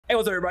Hey,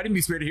 what's up, everybody?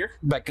 DisBearity here.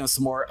 Back on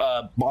some more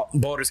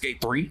Baldur's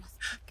Gate 3.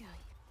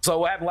 So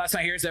what happened last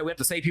night here is that we have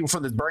to save people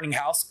from this burning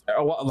house.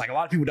 Like a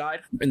lot of people died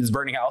in this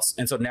burning house,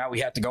 and so now we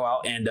have to go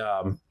out and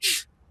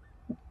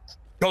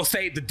go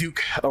save the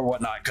Duke or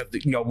whatnot. Because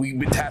we've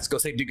been tasked to go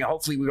save Duke, and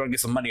hopefully we're gonna get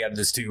some money out of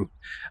this too.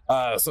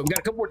 So we got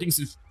a couple more things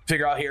to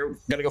figure out here.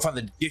 Got to go find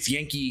the Gith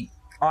Yankee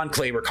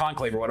enclave or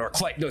conclave or whatever.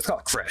 No, it's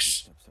called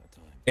Fresh,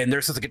 and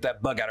they're supposed to get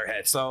that bug out of her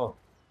head. So.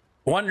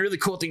 One really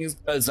cool thing is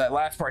that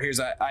last part here is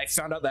that I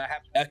found out that I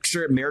have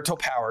extra marital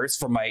powers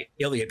for my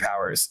Iliad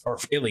powers, or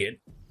Iliad.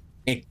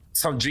 And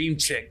some dream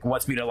chick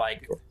wants me to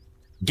like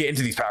get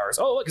into these powers.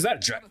 Oh, look, is that a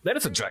dragon? That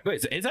is a dragon.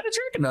 Wait, is that a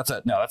dragon?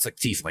 No, that's a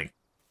tiefling.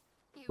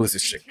 Who's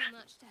this chick?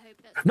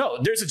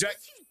 No, there's a dragon.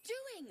 What are you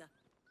doing?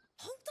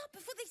 Hold up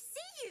before they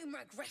see you,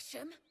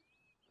 Gresham.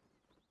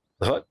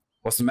 What?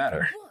 What's the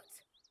matter? What?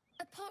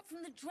 Apart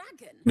from the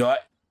dragon? No,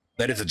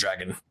 that is a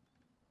dragon.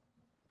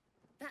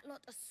 That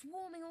lot are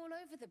swarming all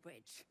over the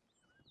bridge.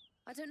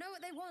 I don't know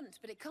what they want,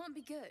 but it can't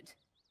be good.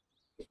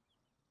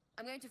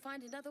 I'm going to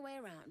find another way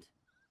around.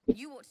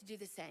 You ought to do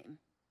the same.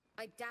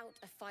 I doubt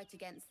a fight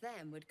against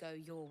them would go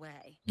your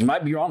way. You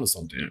might be on to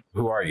something.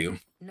 Who are you?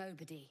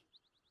 Nobody.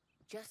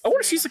 Just I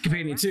wonder if she's a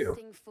companion too.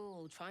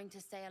 Fool trying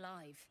to stay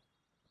alive.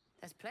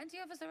 There's plenty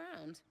of us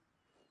around.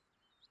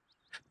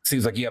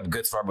 Seems like you have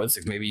good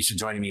forensics. Maybe you should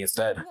join me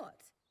instead. What?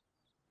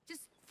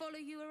 Just follow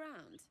you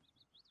around?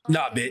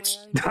 Nah, bitch.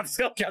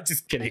 I'm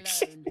just kidding.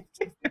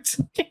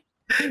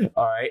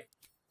 All right.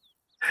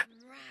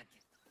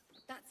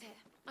 That's it.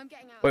 I'm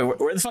getting out. Wait,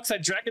 where the fuck's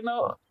that dragon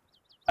though?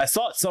 I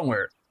saw it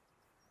somewhere.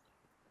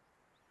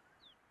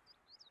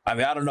 I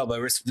mean, I don't know, but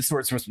this is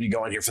where it's supposed to be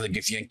going here for the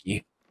Gith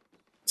Yankee.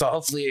 So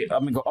hopefully,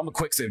 I'm gonna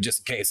quick save just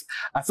in case.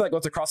 I feel like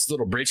once I cross this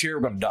little bridge here,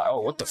 we're gonna die.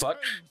 Oh, what the fuck?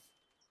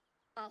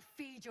 I'll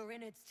feed your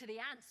innards to the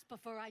ants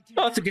before I do.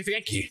 Oh, that's a Gith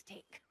Yankee.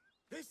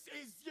 This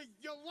is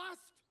your last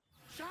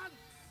chance.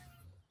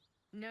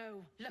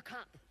 No, look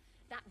up.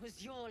 That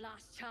was your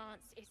last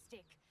chance,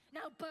 Istik.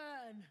 Now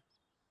burn.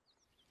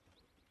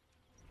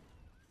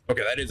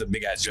 Okay, that is a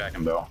big ass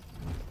dragon though.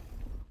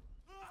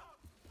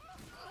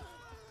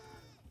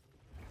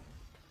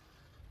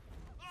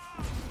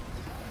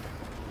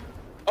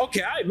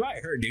 Okay, I admire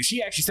her, dude.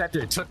 She actually sat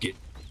there and took it.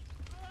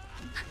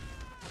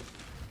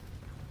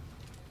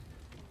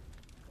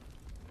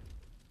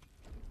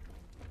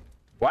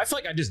 Well, I feel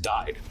like I just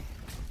died.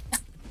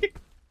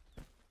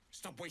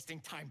 Stop wasting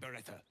time,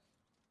 Beretta.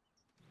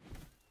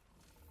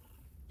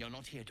 You're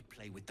not here to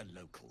play with the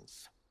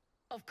locals.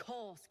 Of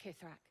course,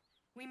 Kithrak.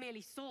 We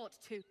merely sought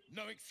to...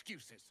 No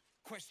excuses.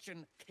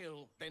 Question,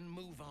 kill, then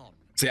move on.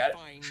 See,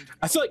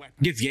 I feel like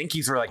Gith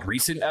Yankees were like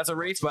recent as a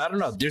race, but I don't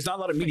know. There's not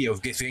a lot of media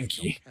of Gith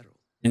Yankee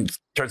in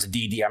terms of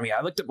D&D. I mean,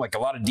 I looked up like a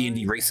lot of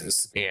D&D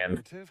races,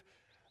 and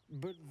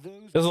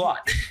there's a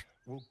lot.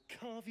 Will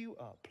carve you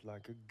up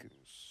like a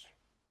goose.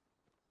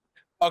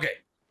 Okay,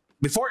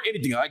 before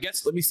anything, I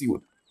guess let me see.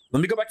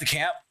 Let me go back to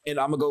camp, and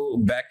I'm gonna go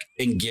back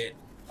and get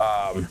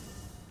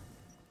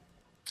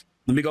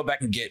Let me go back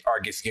and get our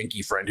Gith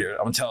Yankee friend here.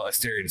 I'm gonna tell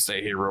Asteria to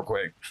stay here real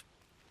quick.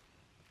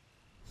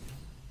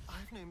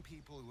 I've known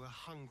people who are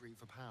hungry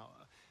for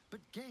power, but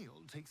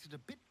Gale takes it a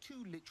bit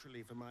too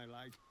literally for my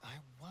life. I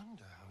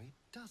wonder how he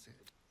does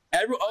it.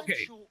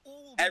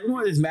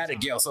 Everyone is mad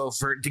at Gale. So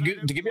to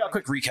give you a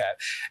quick recap,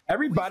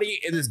 everybody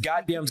in this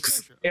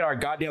our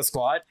goddamn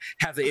squad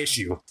has an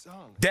issue.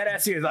 Dead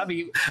ass serious. I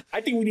mean,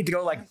 I think we need to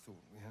go like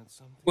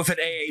with an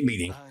AA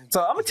meeting.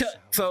 So I'm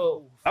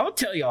gonna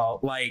tell y'all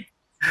like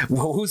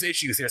whose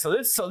issues here.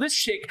 So this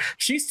chick,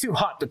 she's too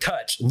hot to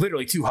touch,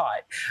 literally too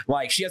hot.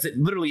 Like she has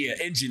literally an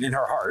engine in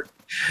her heart.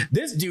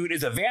 This dude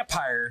is a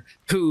vampire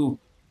who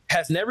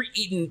has never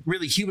eaten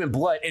really human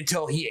blood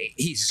until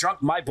he's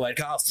drunk my blood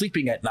because I was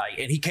sleeping at night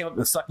and he came up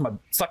and sucked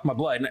my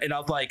blood and I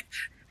was like,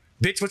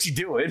 bitch, what you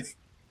doing?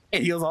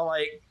 And he was all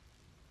like,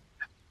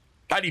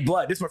 I need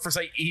blood. This is my first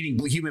time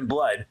eating human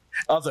blood.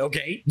 I was like,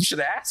 okay, you should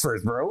have asked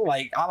first, bro.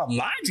 Like, I don't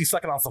mind you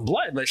sucking on some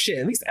blood, but shit,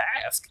 at least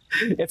ask.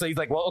 And so he's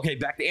like, well, okay,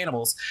 back to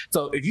animals.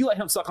 So if you let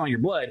him suck on your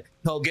blood,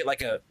 he'll get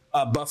like a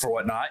buff or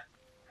whatnot.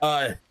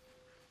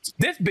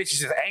 This bitch is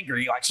just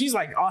angry. Like, she's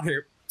like on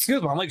her,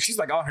 excuse me, I'm like, she's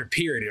like on her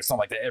period or something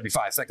like that every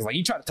 5 seconds. Like,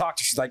 you try to talk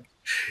to her, she's like,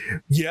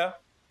 yeah,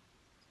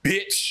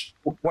 bitch,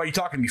 what are you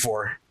talking to me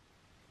for?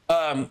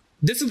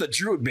 This is the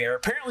druid bear.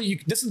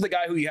 Apparently, this is the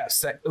guy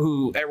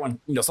who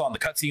everyone saw in the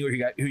cutscene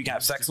who you can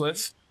have sex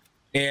with,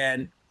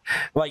 and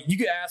like you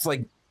could ask,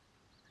 like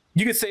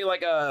you could say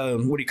like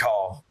what do you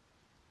call,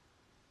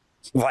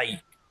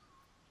 like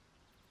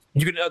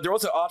you could there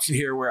was an option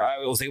here where I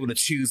was able to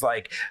choose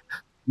like,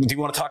 do you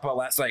want to talk about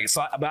last night?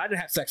 So, but I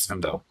didn't have sex with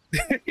him though.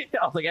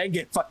 I was like, I didn't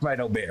get fucked by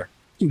no bear.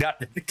 Not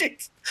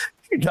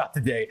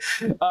today.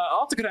 I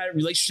also could have had a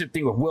relationship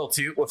thing with Will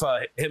too, with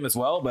him as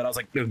well. But I was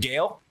like, no,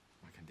 Gale.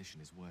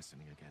 Condition is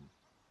worsening again.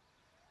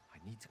 I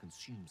need to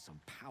consume some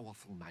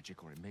powerful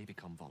magic or it may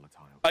become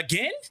volatile.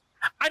 Again?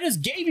 I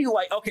just gave you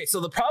like, okay, so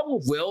the problem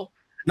with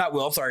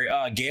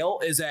Gale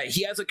is that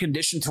he has a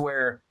condition to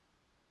where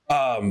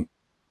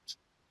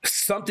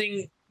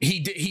something he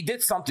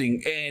did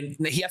something and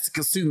he has to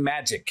consume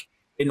magic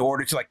in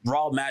order to like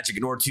raw magic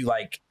in order to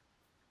like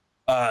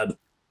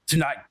to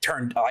not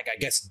turn like I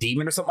guess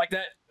demon or something like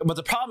that. But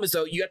the problem is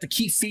though you have to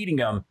keep feeding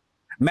them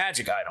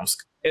magic items.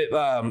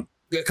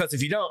 Because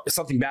if you don't,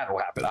 something bad will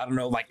happen. I don't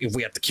know, like if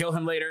we have to kill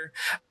him later.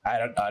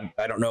 I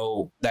don't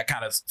know that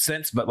kind of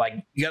sense, but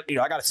like you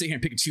know, I got to sit here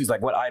and pick and choose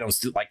like what items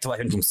to like to let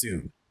him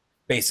consume,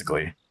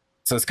 basically.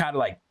 So it's kind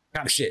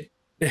of shit.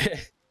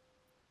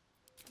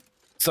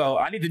 So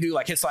I need to do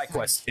like his side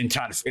quest and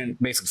try to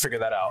basically figure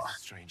that out.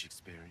 Strange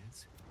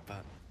experience,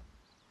 but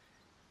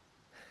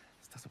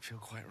this doesn't feel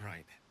quite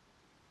right.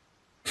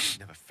 It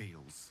never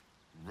feels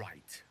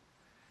right,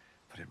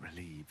 but it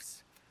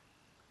relieves.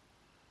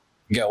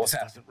 Yeah, what's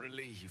happening? Doesn't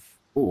relieve.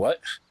 Ooh,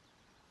 what?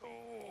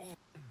 Oh.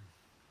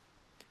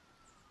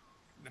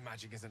 The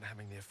magic isn't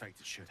having the effect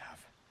it should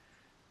have.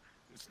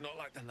 It's not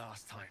like the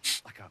last time,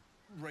 like a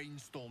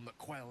rainstorm that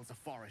quells a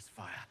forest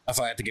fire. I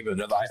thought I had to give him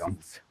another item.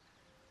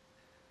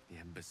 The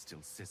embers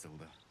still sizzle.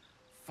 The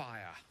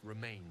fire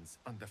remains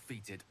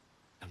undefeated.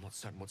 I'm not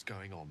certain what's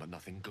going on, but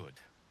nothing good.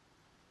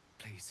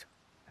 Please,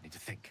 I need to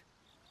think.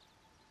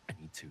 I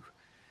need to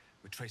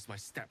retrace my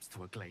steps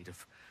to a glade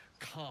of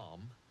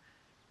calm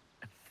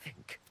and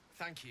think.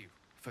 Thank you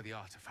for the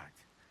artifact.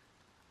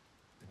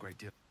 A great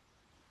deal.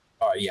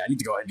 Yeah, I need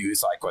to go ahead and do his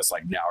side quest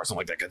like now or something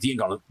like that because he ain't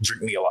gonna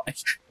drink me alive.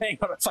 He ain't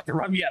gonna fucking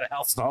run me out of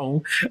house and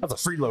home. That's a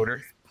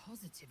freeloader.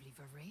 Positively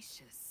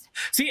voracious.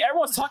 See,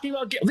 everyone's talking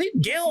about Gale.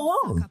 Leave Gale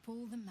alone. Suck up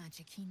all the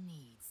magic he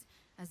needs,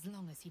 as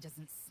long as he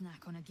doesn't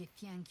snack on a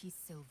Githyanki's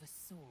silver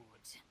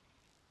sword.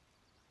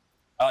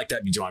 I like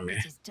that you join me.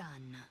 It is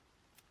done.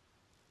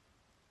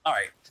 All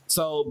right,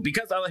 so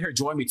because I let her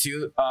join me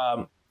too,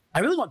 I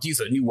really want to use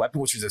a new weapon,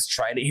 which is this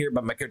trident here,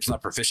 but my character's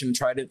not proficient in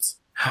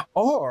tridents.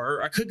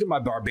 Or I could get my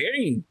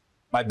barbarian,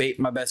 my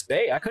best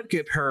bae. I could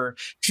give her.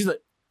 She's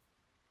like,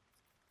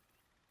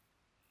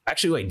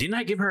 actually, wait, didn't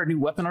I give her a new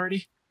weapon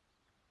already?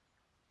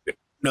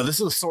 No, this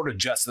is a sword of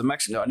justice. I'm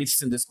actually no. I need to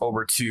send this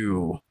over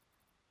to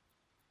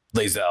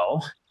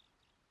Lae'zel.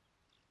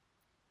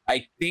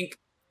 I think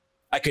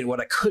I can.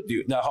 What I could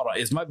do now. Hold on.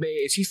 Is my bae?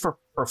 Is she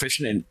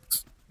proficient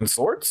in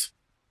swords?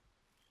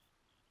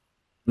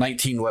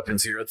 19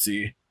 weapons here. Let's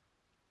see.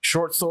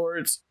 Short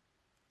swords.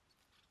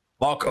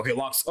 Long. Okay,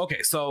 long.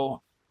 Okay,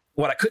 so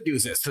what I could do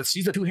is this. So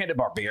she's a two-handed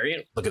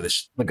barbarian. Look at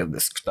this. Look at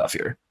this stuff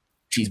here.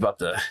 She's about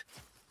to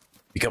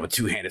become a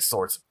two-handed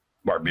swords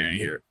barbarian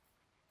here.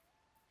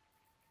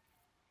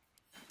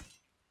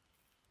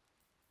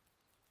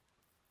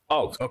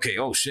 Oh, okay.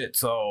 Oh shit.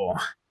 So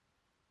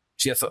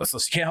she has. So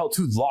she can't hold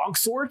two long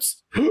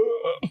swords.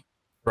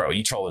 Bro,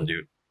 you trolling,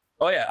 dude.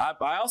 Oh yeah.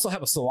 I also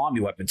have a salami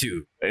weapon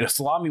too. And a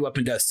salami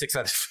weapon does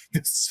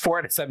 4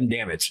 out of 7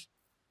 damage.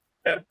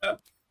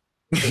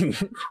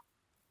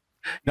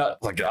 No,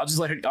 like I'll just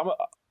let her.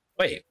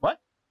 Wait, what?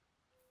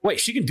 Wait,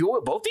 she can do it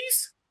with both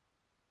these?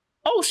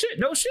 Oh shit!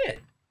 No shit.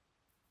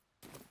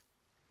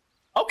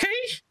 Okay,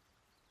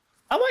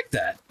 I like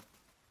that.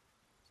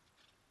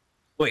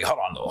 Wait, hold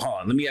on though.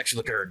 Hold on. Let me actually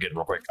look at her again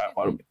real quick. I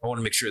want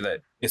to make sure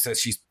that it says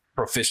she's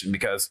proficient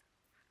because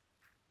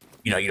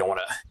you know you don't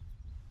want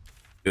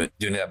to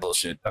do that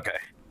bullshit. Okay.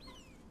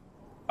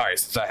 All right.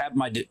 So I have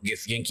my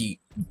Gith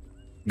Yankee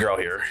girl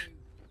here.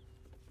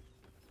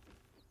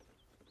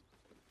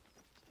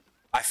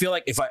 I feel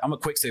like I'm a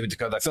quick save it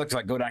because I feel like if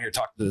I go down here and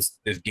talk to this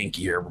Genki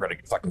here, we're gonna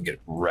fucking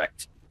get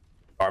wrecked.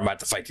 Or I might have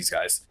to fight these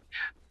guys.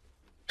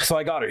 So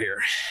I got her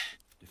here.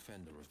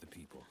 Defender of the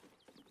people.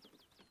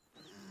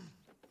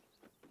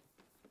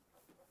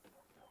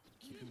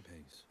 Keep in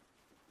pace.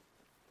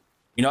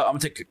 You know, I'm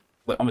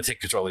gonna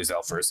take control of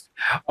Lae'zel first.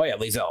 Oh yeah,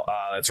 Lae'zel.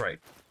 That's right.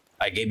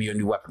 I gave you a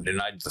new weapon,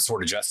 didn't I? The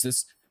Sword of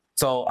Justice.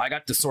 So I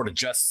got the Sword of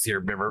Justice here,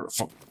 remember,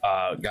 from,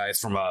 guys,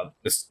 from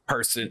this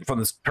person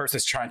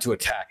that's trying to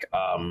attack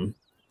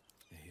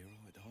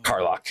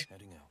Karlach.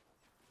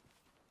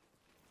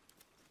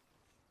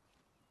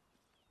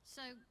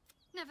 So,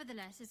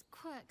 nevertheless, his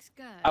quirks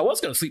go. I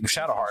was gonna sleep with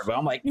Shadowheart, but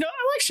I'm like, no, I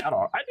like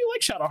Shadowheart. I do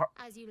like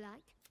Shadowheart. As you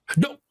like.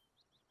 No.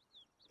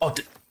 Oh,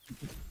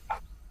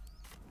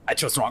 I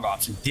chose the wrong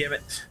option. Damn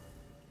it.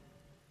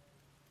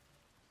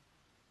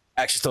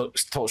 I actually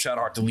told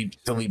Shadowheart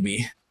to leave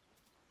me.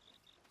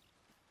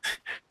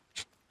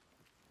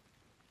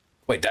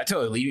 Wait, did I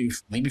tell her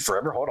leave me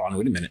forever? Hold on,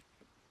 wait a minute.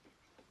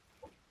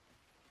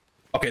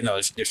 Okay,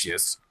 no, there she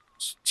is.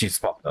 She's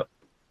popped up.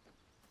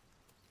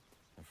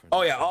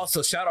 Oh yeah, also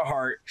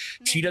Shadowheart,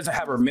 she doesn't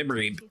have her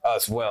memory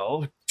as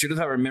well. She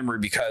doesn't have her memory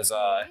because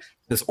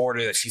this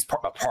order that she's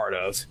a part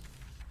of,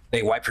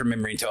 they wipe her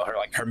memory until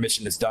her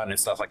mission is done and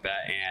stuff like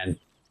that, and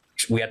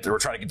we're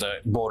trying to get to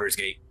Baldur's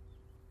Gate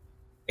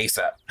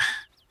ASAP.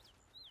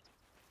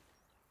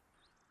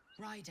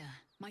 Ryder,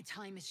 my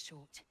time is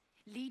short.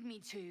 Lead me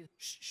to...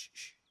 Shh, shh,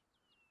 shh.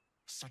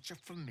 Such a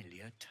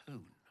familiar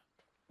tone.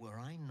 Were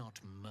I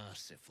not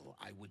merciful,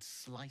 I would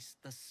slice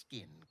the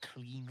skin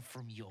clean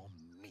from your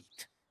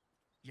meat.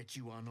 Yet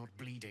you are not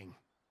bleeding.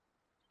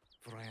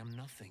 For I am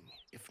nothing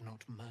if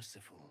not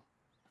merciful.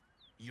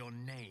 Your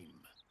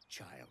name,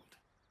 child.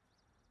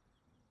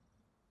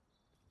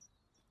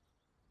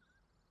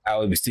 I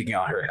would be sticking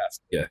on her half.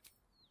 Yeah.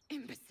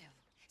 Imbecile.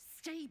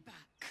 Stay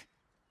back.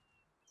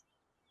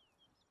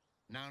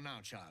 Now,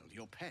 child,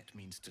 your pet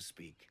means to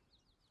speak.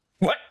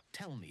 What?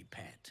 Tell me,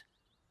 pet,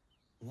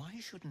 why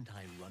shouldn't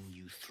I run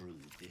you through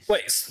this?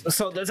 Wait,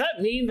 so does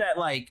that mean that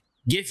like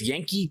Gith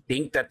Yankee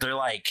think that they're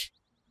like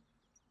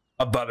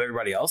above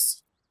everybody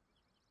else?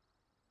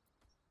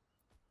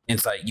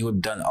 Insight, you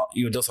would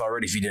do this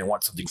already if you didn't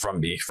want something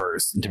from me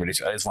first.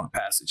 Intimidation, I just want a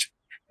passage.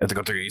 I have to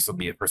go through you, so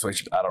be it.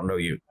 Persuasion, I don't know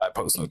you. I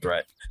pose no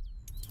threat.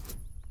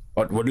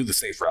 We'll do the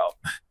safe route.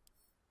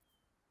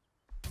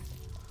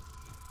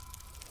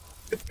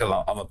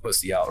 I'm a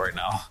pussy out right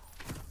now.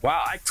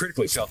 Wow, I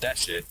critically felt that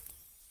shit.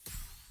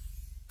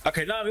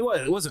 Okay, no, I mean,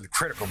 it wasn't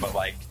critical, but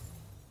like,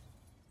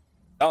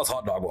 that was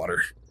hot dog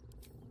water.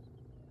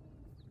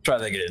 Try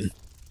that again.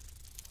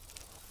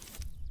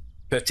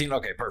 15?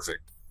 Okay, perfect.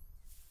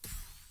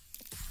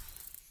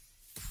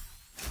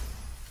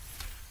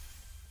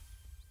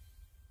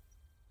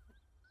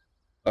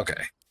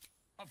 Okay.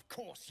 Of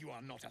course you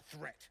are not a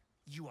threat.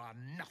 You are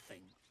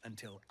nothing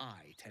until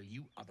I tell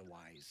you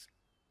otherwise.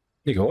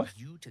 You go. For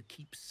you to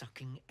keep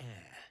sucking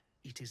air,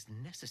 it is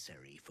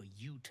necessary for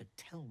you to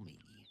tell me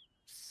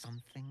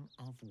something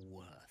of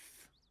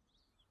worth.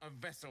 A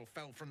vessel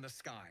fell from the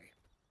sky.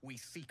 We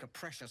seek a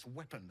precious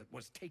weapon that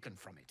was taken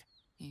from it.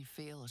 You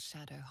feel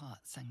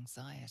Shadowheart's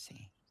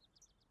anxiety.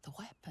 The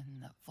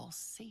weapon that Voss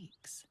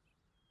seeks.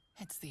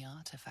 It's the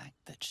artifact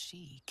that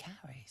she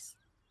carries.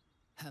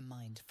 Her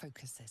mind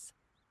focuses.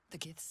 The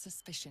Gith's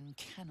suspicion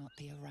cannot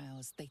be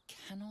aroused. They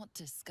cannot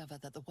discover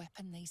that the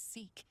weapon they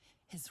seek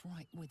is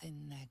right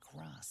within their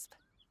grasp.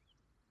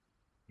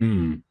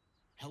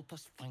 Help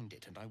us find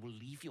it, and I will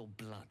leave your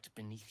blood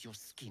beneath your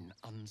skin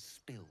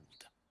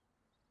unspilled.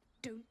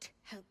 Don't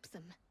help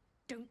them.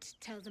 Don't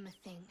tell them a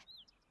thing.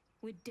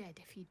 We're dead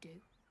if you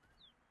do.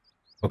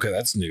 Okay,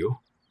 that's new.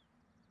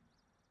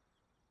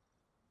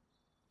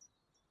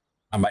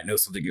 I might know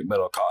something, but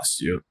it'll cost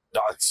you.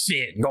 Oh,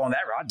 shit, going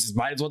that route,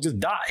 might as well just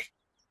die.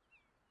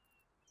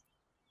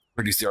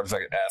 Produce the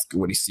artifact and ask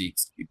what he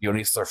seeks. You don't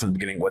need to start from the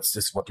beginning. What's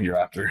this weapon you're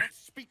after?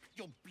 Speak,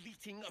 your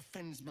bleating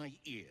offends my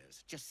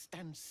ears. Just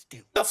stand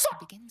still. The fuck?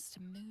 He begins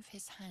to move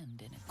his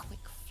hand in a quick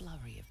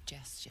flurry of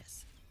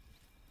gestures.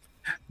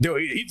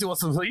 Dude, he's doing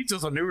some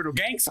Naruto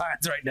gang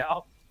signs right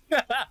now.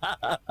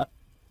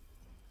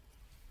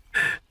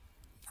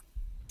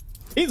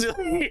 he's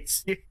doing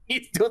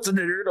some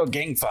Naruto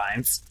gang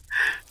signs.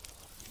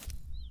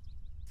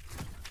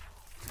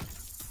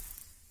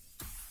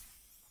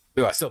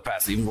 Dude, I still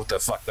pass even with the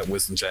fucked up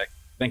wisdom check.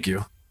 Thank you.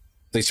 So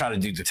he's trying to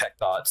do detect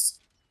thoughts.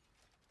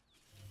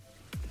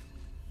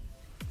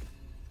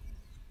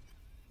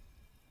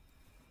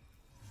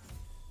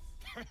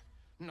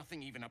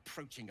 Nothing even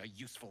approaching a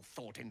useful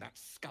thought in that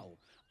skull.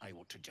 I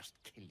ought to just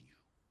kill you.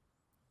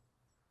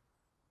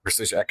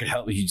 Persuasion, I could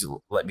help you. Just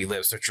let me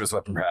live. Search for this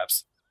weapon,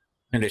 perhaps.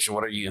 Condition,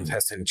 what are you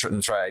invested in?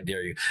 Try, I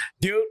dare you.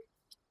 Dude,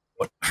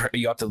 what,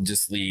 you have to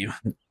just leave.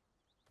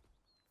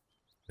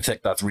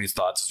 Detect thoughts, read his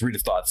thoughts. Just read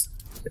his thoughts.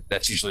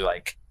 That's usually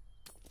like...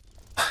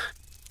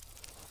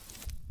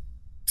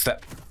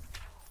 Step.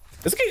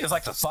 This game just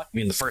like to fuck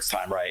me in the first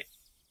time, right?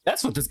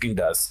 That's what this game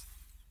does.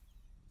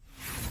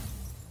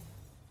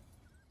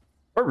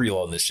 We're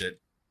reloading this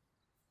shit.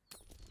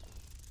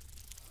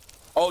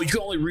 Oh, you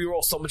can only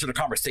reroll so much of the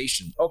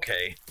conversation.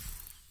 Okay.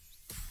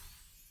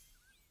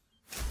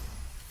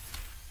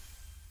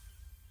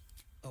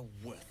 A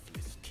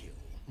worthless kill.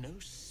 No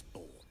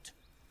sport.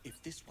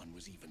 If this one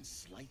was even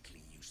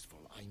slightly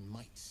useful, I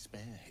might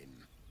spare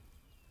him.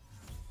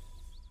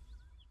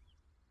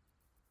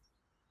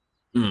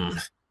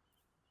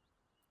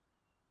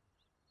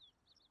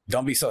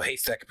 Don't be so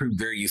hasty. That could prove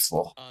very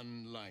useful.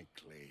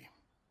 Unlikely.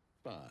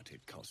 But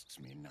it costs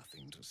me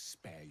nothing to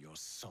spare your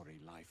sorry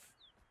life.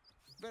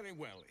 Very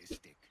well,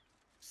 Istik.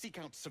 Seek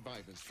out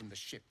survivors from the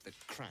ship that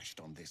crashed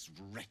on this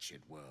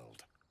wretched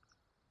world.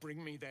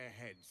 Bring me their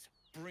heads.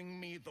 Bring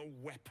me the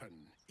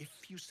weapon. If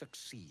you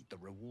succeed, the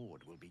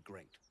reward will be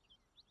great.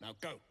 Now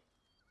go.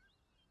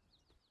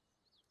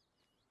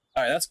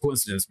 All right, that's a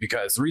coincidence,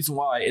 because the reason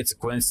why it's a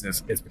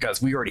coincidence is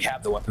because we already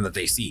have the weapon that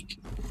they seek.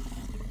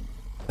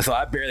 So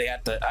I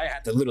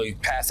had to literally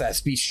pass that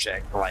speech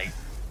check. Like,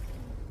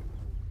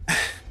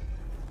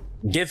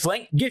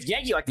 Gith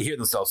Yankee like to hear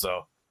themselves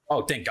though.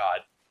 Oh, thank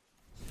God.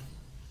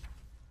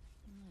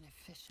 An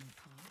efficient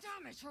part.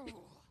 Damn it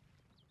all!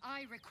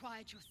 I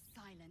required your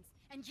silence,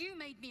 and you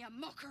made me a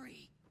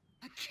mockery.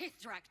 A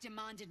Kithrak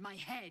demanded my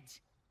head.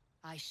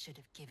 I should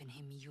have given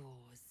him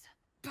yours.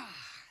 Bah!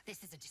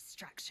 This is a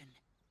distraction.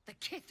 The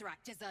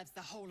Kithrak deserves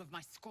the whole of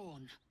my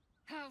scorn.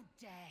 How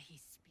dare he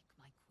speak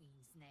my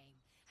queen's name?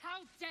 How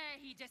dare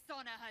he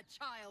dishonor her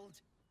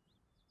child?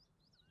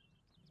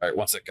 All right,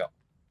 one sec, go.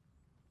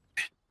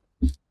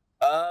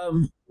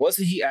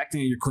 Wasn't he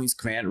acting in your queen's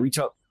command? Reach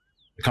out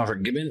to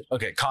comfort Gibbon.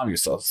 Okay, calm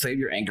yourself. Save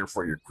your anger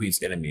for your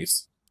queen's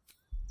enemies.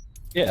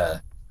 Yeah,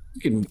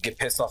 you can get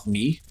pissed off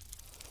me.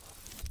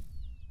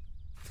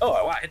 Oh,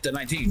 wow, I hit the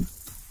 19.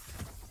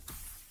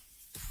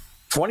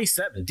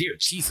 27, dear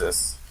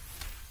Jesus.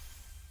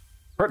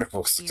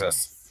 Critical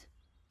success. Yes.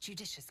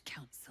 Judicious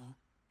counsel.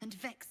 and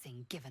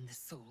vexing given the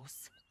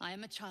source. I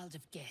am a child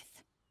of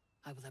Gith.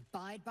 I will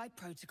abide by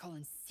protocol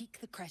and seek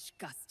the Kresh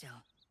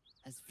Gustil,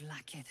 as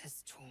Vlaakith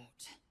has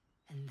taught.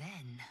 And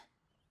then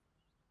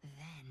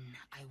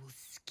I will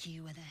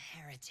skewer the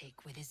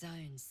heretic with his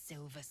own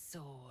silver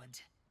sword.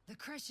 The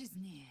Kresh is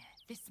near,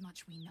 this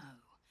much we know.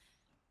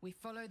 We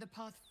follow the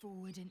path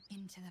forward and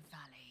into the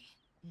valley.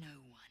 No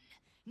one,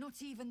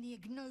 not even the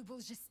ignoble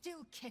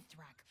Gestil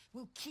Kithrak,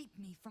 will keep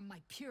me from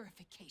my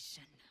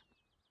purification.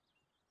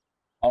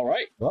 All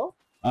right, well,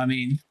 I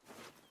mean,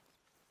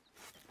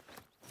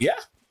 yeah,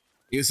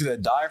 you see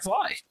that die or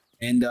fly,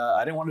 and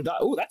I didn't want to die.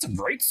 Oh, that's a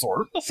great sword.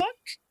 What the fuck?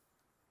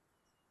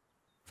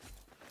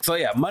 So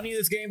yeah, money in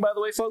this game, by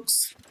the way,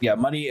 folks. Yeah,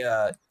 money.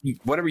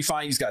 Whatever you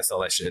find, you just gotta sell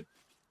that shit.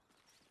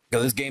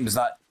 Because this game is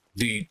not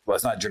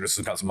it's not generous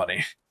when it comes to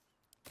money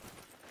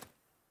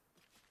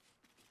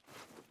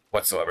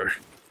whatsoever.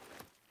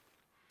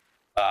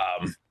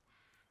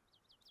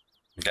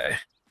 Okay.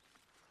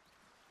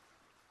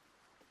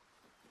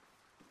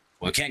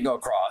 Well, we can't go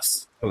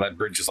across. So that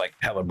bridge is like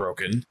hella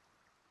broken.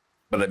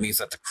 But that means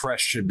that the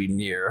crest should be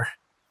near.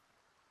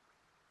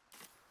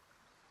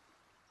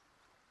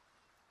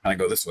 I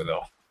go this way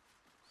though.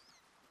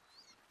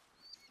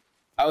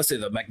 I would say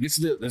though,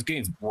 this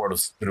game's world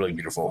is literally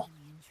beautiful.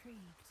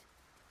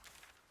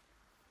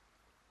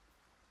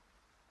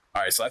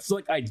 All right, so I feel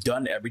like I've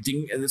done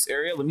everything in this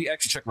area. Let me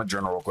actually check my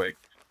journal real quick.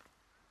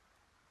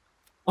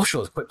 Oh,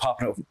 sure, let's quit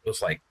popping up. It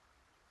was like,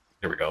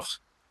 here we go.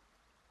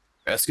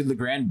 Rescue the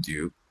Grand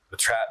Duke, the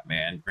Trap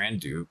Man,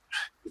 Grand Duke.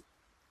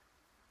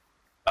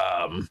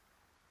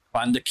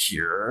 Find the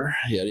cure,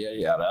 yada yada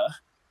yada.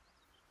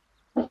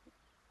 All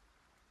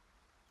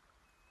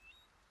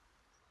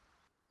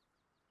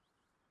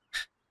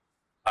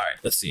right,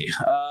 let's see.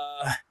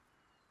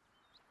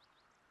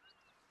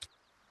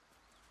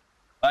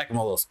 Like I'm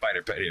a little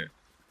spider pet here.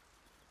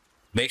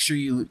 Make sure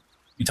you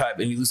type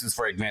any loosens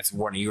for advanced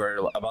warning. You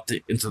are about to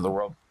enter the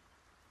world.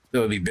 It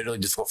would be bitterly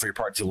difficult for your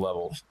part to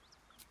level.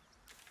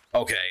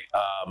 Okay,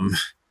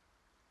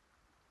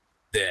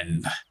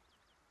 then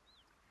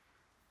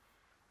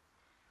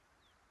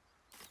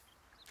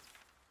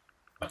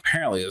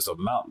apparently there's a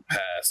mountain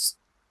pass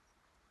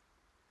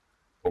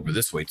over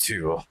this way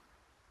too. All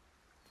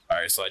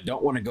right, so I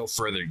don't want to go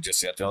further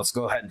just yet. Let's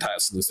go ahead and tie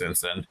up some loose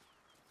ends then.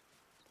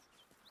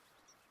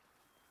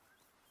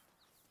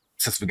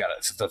 Since we got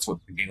it, since that's what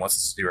the game wants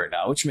us to do right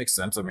now, which makes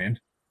sense. I mean,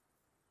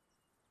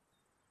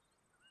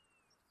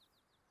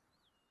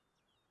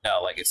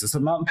 now, like, is this a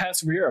mountain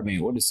pass over here? I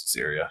mean, what is this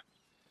area?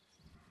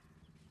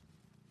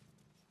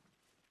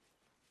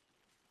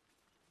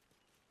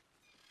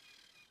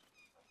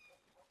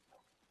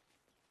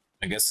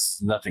 I guess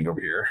there's nothing over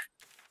here.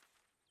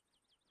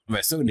 I mean,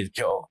 I still need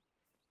to kill.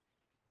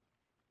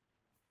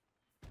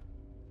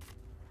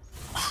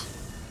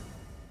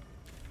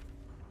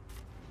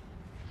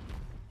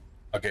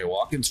 Okay,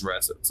 Walken's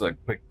Rest. It's like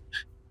quick.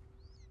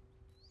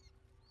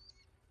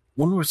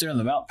 Wonder what's there on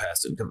the mountain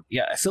pass.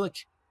 Yeah, I feel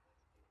like.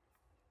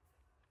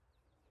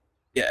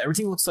 Yeah,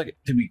 everything looks like it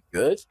could be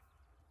good.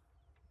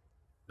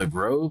 The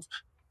Grove.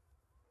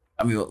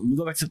 I mean, let me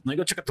go back to. Let me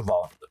go check out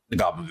the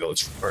Goblin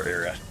Village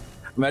area.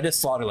 I mean, I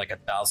just slaughtered like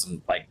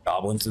 1,000 like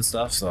goblins and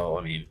stuff. So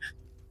I mean,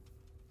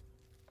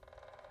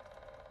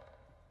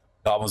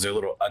 goblins are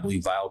little ugly,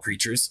 vile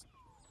creatures,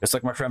 just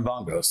like my friend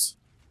Bongos.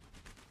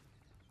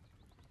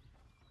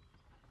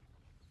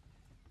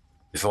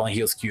 If only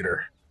he was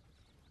cuter.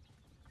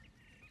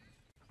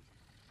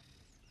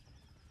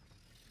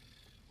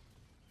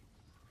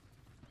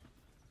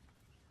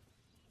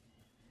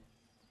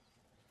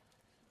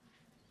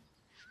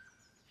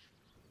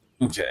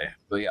 Okay,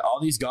 but yeah,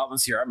 all these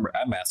goblins here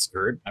I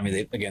massacred. I mean,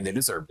 they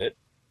deserved it.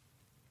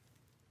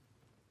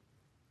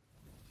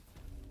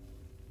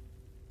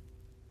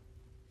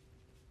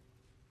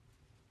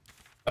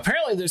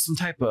 Apparently, there's some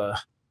type of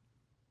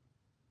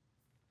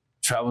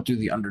travel through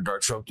the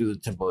Underdark, travel through the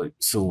Temple of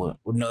Sula.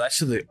 Well, no, that's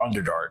to the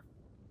Underdark.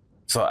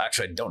 So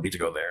actually, I don't need to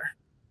go there.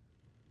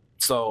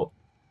 So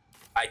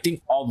I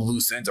think all the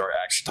loose ends are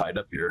actually tied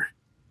up here.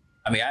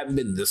 I mean, I haven't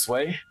been this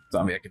way. So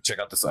I mean, I could check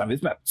out this. I mean,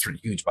 this map is pretty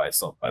huge by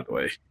itself, by the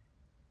way. Keep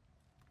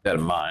that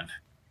in mind.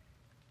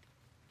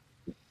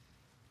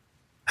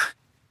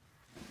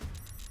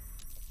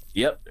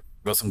 Yep,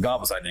 got some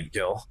goblins I didn't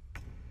kill.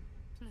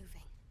 Moving.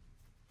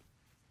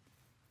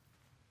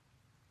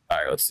 All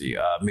right, let's see.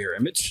 Mirror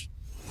image.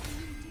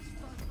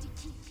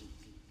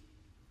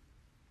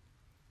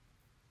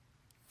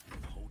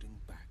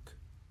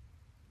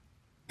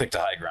 Pick the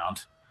high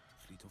ground.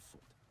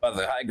 But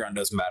the high ground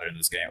doesn't matter in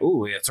this game.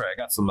 Ooh, yeah, that's right. I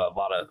got some a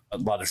lot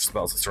of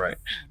spells. That's right.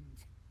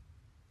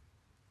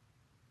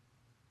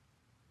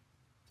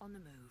 On the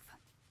move.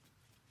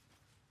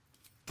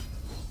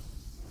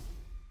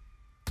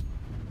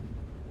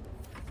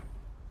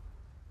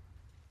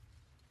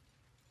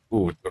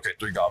 Ooh, okay,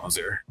 3 goblins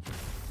here.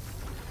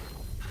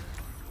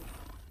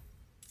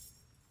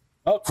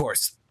 Of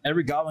course,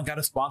 every goblin got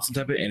a spawn some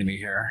type of enemy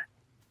here.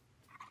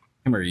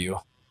 Come here, you.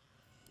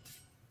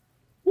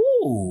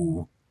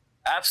 Ooh,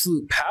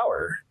 absolute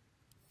power.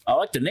 I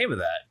like the name of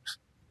that.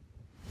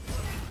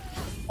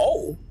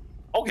 Oh,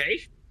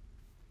 okay.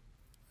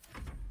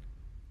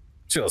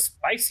 Feels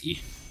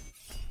spicy.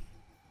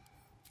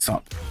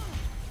 So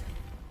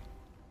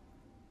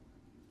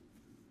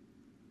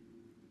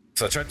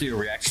I tried to do a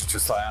reaction to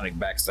psionic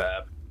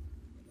backstab.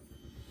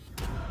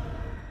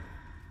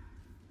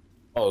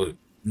 Oh,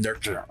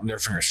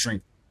 nerfing her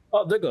strength.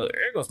 Oh, there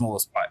goes my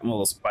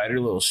little spider,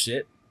 little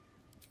shit.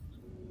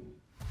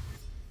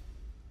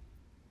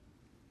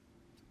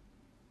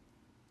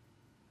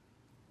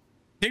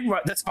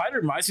 That spider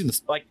reminds me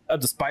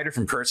of the spider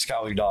from Courage the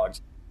Cowardly Dog.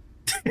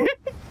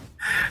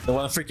 The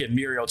one freaking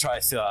Muriel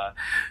tries to,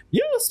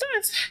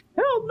 Eustace,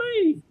 help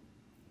me!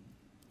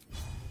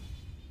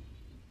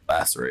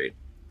 Lacerate.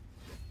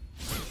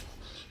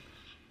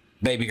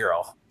 Baby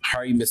girl, how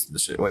are you missing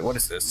this shit? Wait, what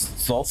is this?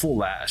 Soulful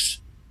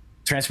Lash.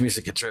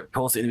 Transformation can trip.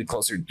 Pulls the enemy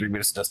closer in 3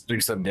 minutes, does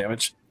 37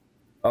 damage.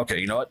 Okay,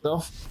 you know what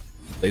though?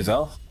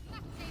 Lae'zel.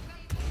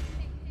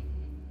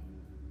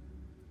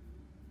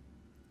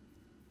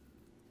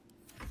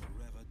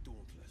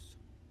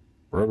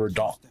 Forever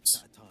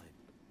Dauntless.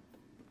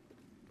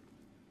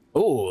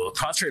 Oh,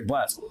 concentrate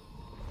blast.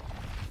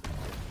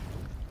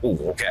 Oh,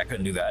 okay, I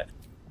couldn't do that.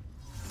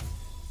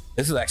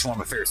 This is actually one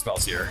of my favorite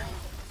spells here.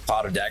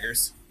 Cloud of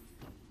Daggers.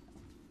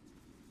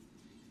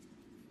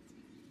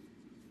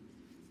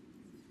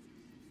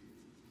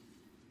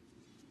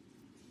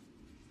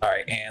 All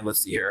right, and let's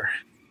see here.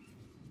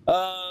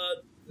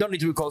 Don't need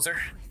to be closer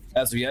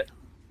as of yet.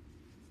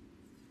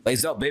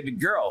 Lae'zel, baby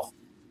girl.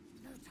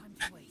 No time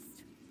to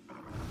waste.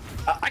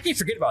 I keep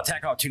forgetting about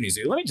attack opportunities,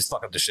 dude. Let me just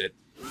fuck up this shit.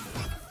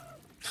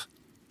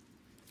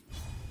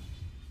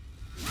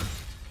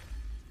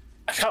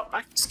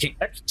 I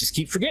just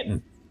keep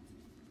forgetting.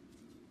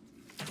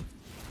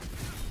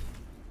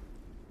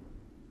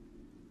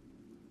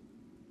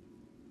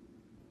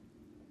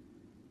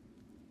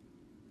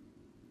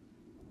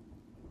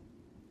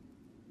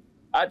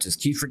 I just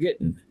keep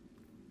forgetting.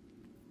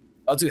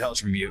 I'll do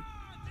Hell's Rebuke.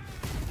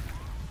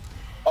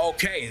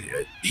 Okay,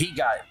 he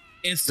got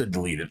instant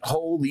deleted.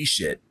 Holy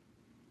shit.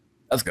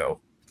 Let's go.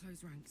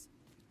 Close ranks.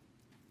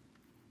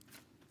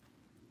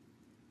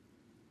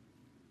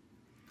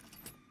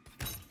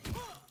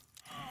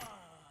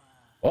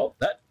 Well,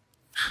 that...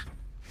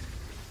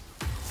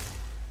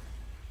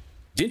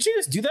 Didn't you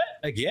just do that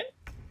again?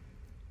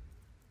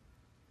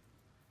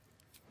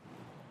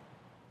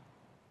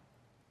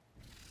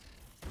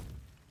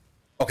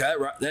 Okay,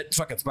 that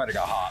fucking spider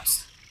got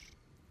hops.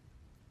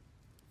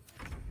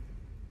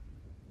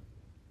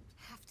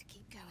 Have to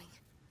keep going.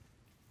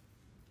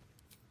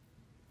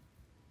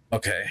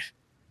 Okay.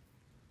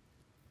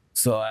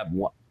 So I have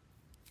one.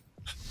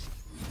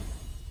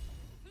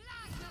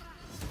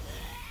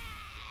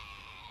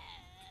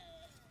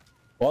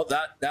 Well,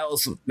 that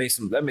made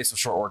some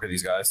short work of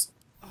these guys.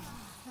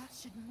 That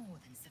should more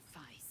than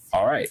suffice.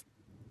 All right.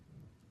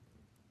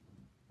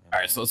 All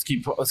right, so let's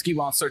keep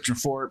on searching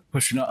for it,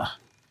 pushing up.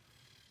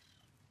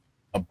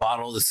 A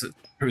bottle. This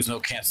proves no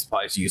camp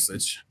supplies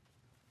usage.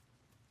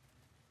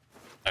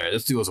 All right,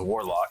 let's do as a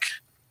warlock.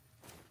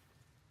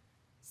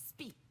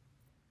 Speak.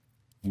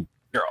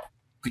 Girl,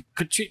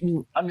 could treat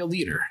me. I'm your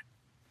leader.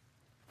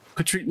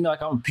 Could treat me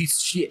like I'm a piece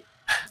of shit.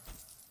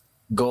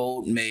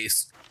 Gold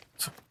mace.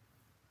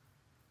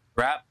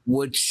 Wrap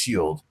wood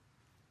shield.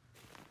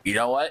 You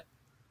know what?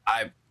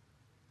 I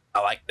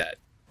like that.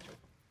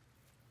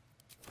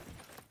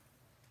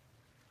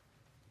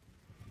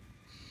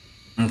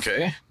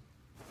 Okay.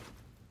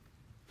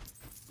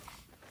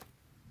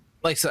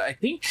 Like, so I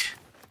think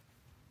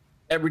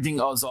everything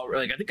was all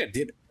like, I think I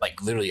did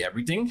like literally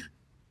everything.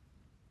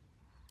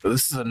 But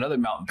this is another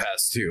mountain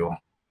pass too.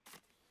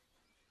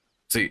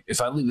 So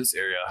if I leave this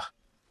area.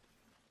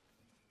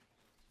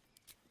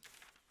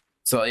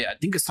 So yeah, I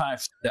think it's time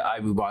that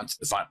I move on to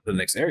the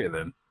next area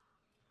then.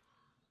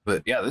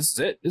 But yeah, this is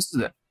it. This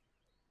is it.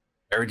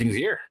 Everything's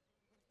here.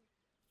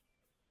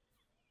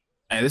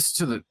 And this is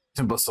to the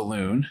Temple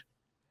Saloon.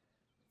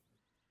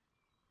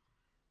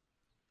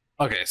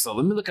 Okay, so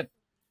let me look at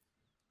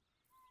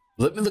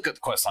the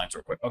quest lines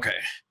real quick. Okay.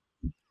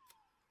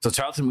 So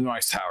travel to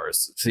Moonrise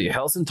Towers. See,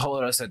 Helson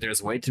told us that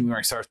there's a way to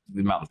Moonrise Towers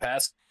through the mountain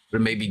pass,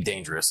 but it may be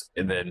dangerous.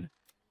 And then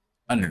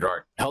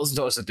Underdark. Helson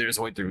told us that there's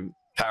a way through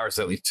towers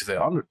that lead to the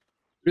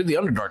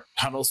Underdark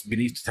tunnels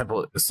beneath the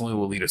temple. The saloon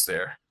will lead us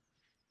there.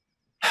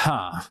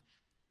 Huh.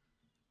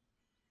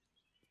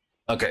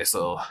 Okay,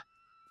 so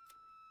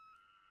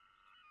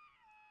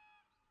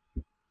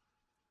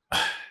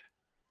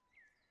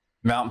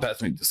mountain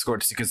pass me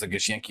discord seekers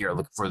like Yankee are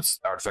looking for this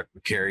artifact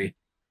we carry.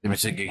 They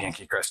mentioned a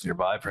Yankee crest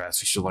nearby.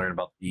 Perhaps we should learn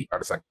about the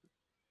artifact.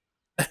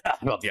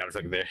 About the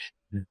artifact there.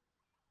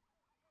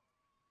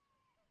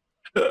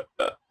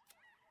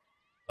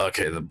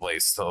 Okay, the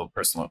blaze still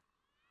personal.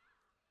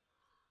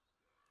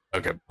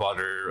 Okay,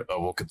 Baldur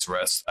Wilkins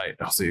rest.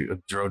 I'll see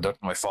Dro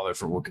ducked my father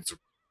for Wilkins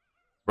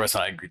rest.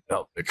 I agreed to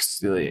help.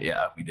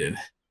 Yeah, we did.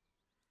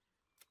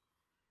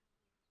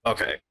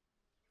 Okay.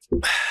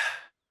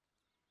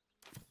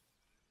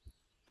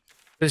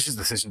 This is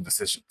decisions.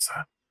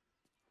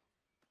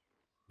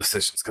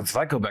 Because if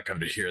I go back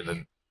under here,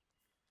 then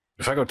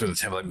If I go to the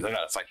temple, I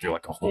gotta fight through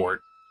like a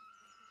horde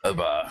of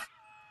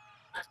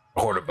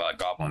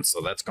goblins,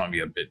 so that's gonna be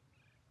a bit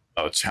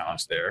of a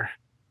challenge there.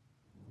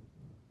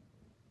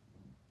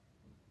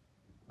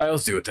 All right,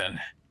 let's do it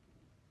then.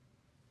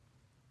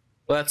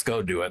 Let's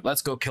go do it.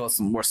 Let's go kill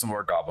some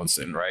more goblins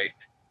then, right?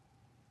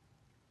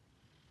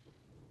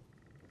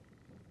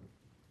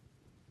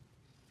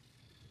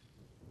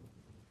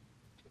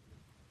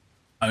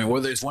 I mean, where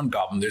there's one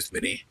goblin, there's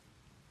many.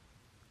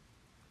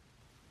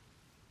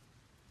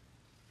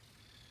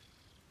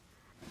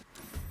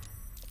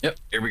 Yep,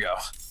 here we go.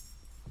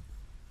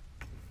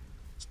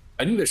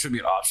 I knew there should be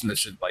an option that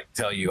should like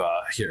tell you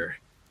here.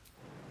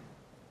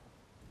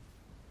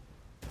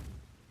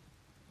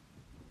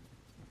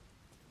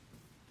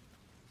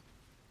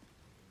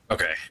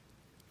 Okay.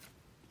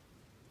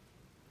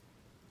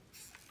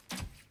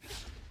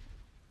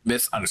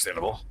 Miss,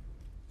 understandable.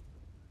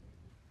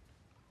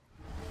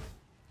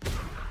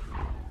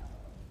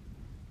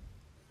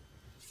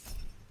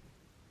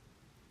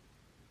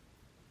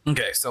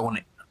 Okay, so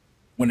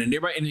when a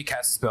nearby enemy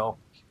casts a spell,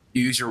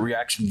 you use your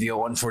reaction to deal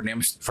 1/4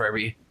 damage for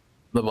every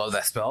level of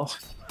that spell.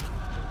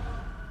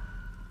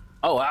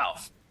 Oh wow.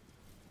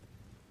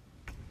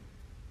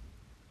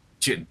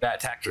 Shit, that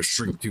attack does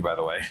shrink too, by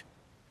the way.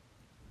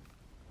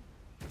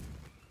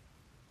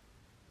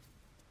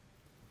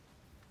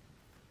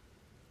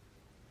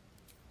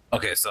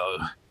 Okay, so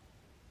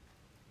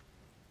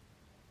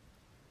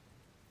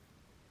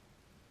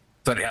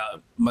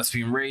anyhow, must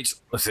be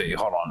enraged. Let's see,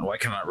 hold on. Why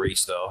can't I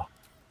reach though?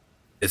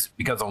 It's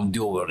because I'm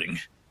dual wielding.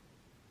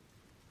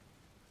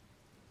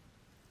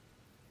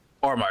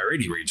 Or am I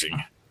already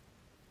raging?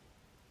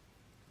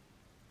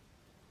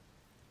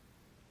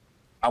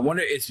 I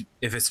wonder if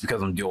it's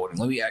because I'm dual wielding.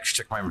 Let me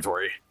actually check my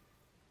inventory.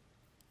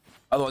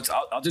 Otherwise,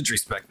 I'll just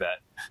respect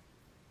that.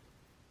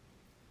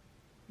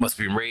 Must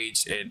be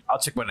enraged, and I'll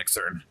check my next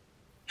turn.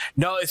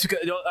 No, it's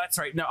because no, that's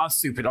right. No, I'm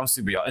stupid. I'm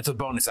stupid, y'all. It's a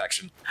bonus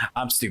action.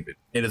 I'm stupid.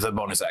 It is a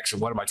bonus action.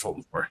 What am I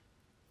trolling for?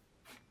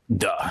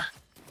 Duh.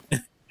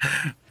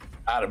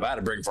 I had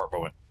to bring for a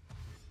moment.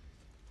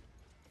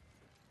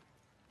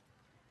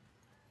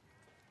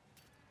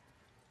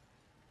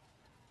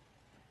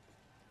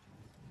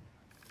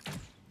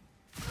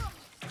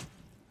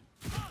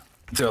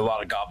 There are a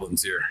lot of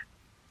goblins here.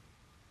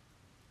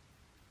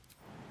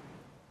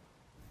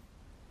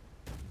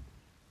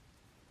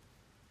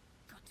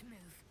 Got to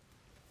move.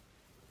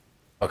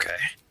 Okay.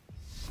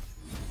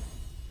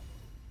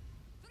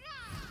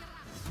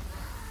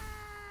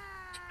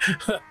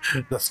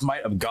 The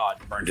smite of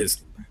God burned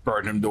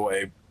him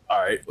away. All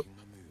right.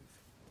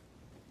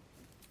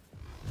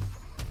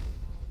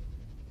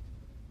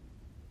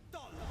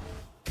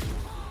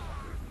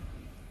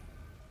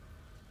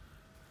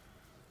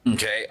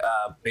 Okay.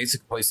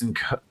 Basic poison.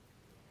 All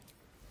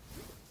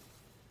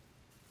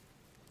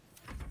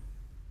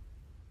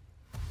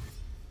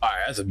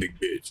right, that's a big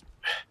bitch.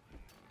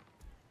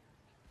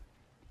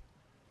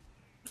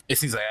 It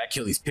seems like I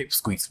kill these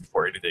pipsqueaks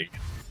before anything.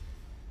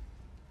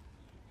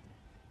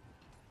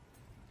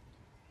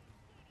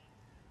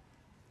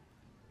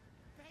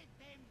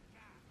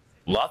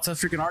 Lots of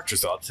freaking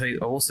archers, I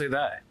will say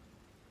that.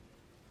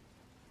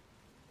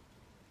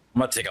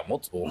 I'm gonna take out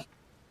multiple.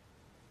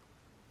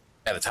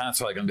 At the time, it's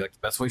probably gonna be like the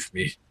best way for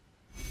me.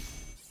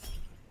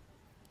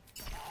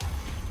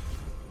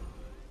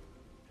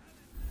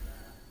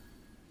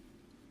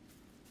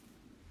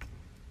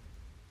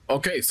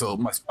 Okay, so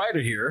my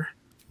spider here.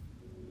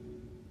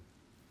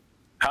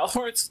 How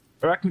far it's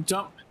arachnid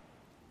jump?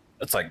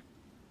 That's like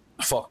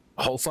a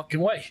whole fucking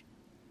way.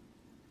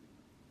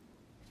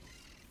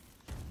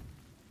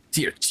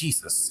 Dear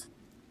Jesus.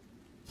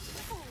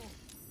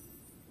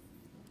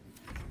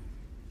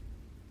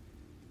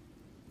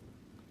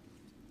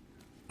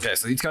 Okay,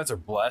 so these guys are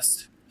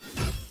blessed.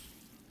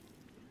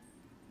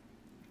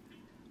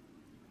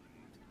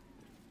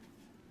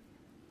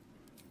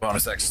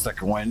 Bonus action,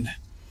 second wind.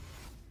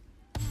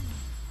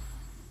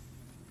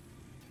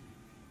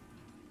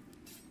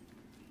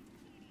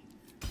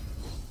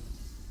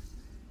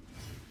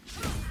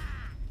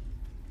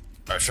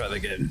 Alright, try that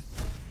again.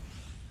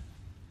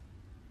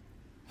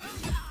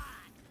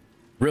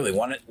 Really,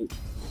 one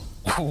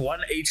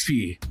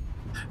HP.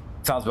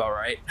 Sounds about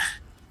right.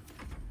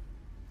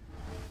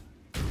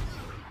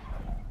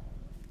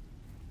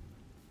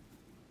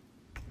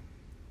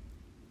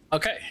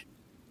 Okay.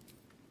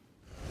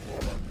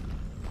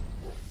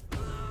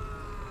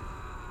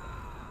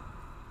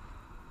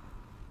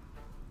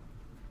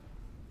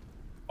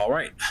 All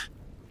right.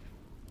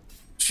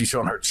 She's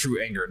showing her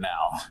true anger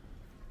now.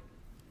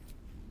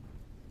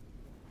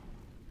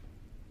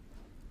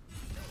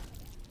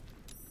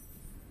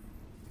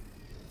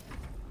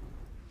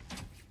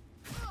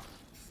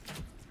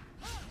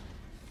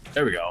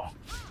 There we go.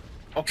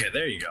 Okay,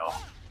 there you go.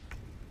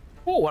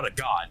 Oh, what a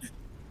god.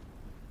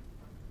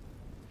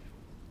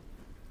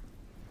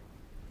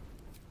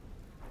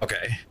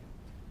 Okay.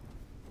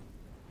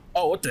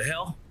 Oh, what the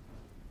hell?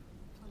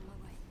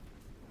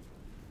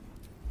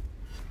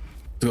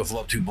 To go for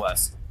level 2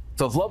 bless.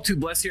 So if level 2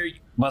 bless here, you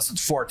must have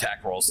 4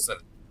 attack rolls instead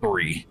of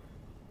 3.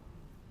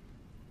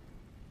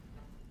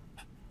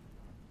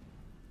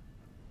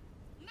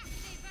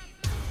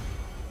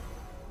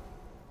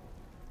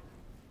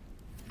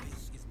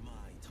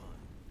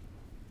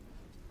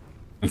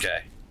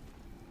 Okay.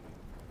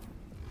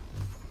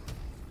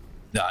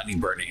 No, I need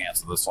burning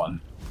hands for this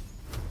one.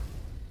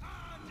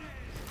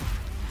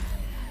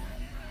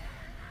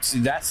 See,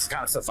 that's the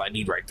kind of stuff I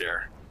need right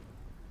there.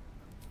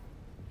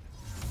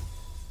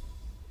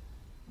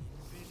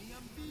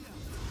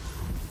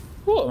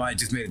 Oh, I might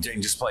just made a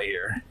dangerous play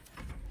here.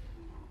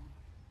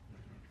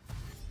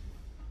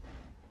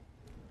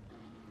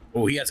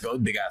 Oh, he has to go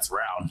big ass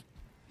round.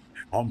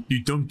 Humpty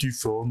Dumpty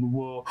fell on the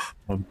wall.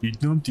 Humpty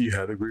Dumpty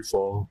had a great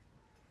fall.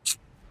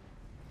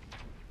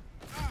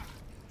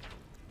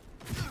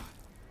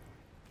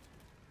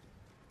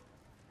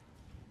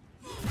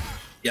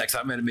 Yeah, because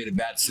I might have made a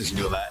bad decision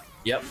doing that.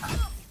 Yep.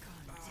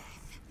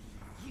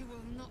 You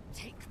will not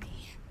take me.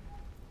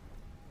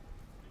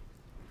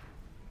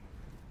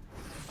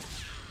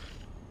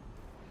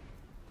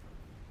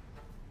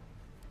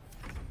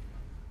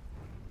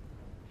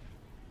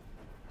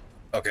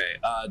 Okay,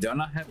 do I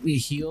not have any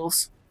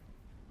heals?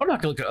 I'm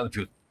not gonna look at other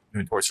people's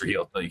inventories for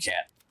heals. No, you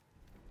can't.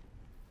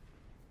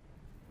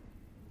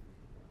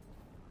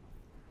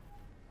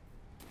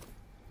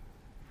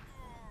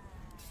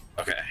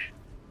 Okay.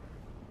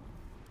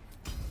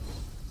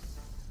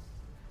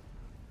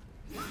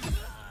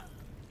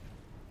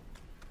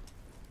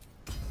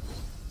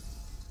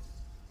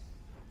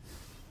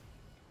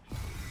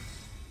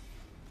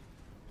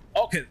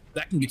 Okay,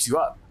 that can get you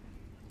up.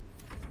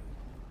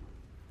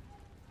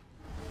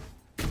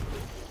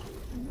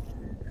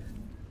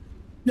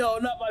 No,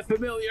 not my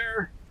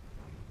familiar.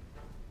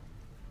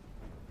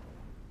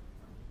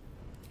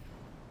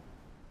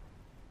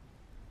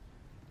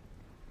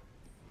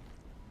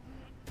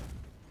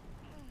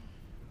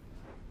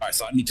 All right,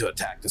 so I need to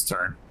attack this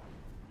turn.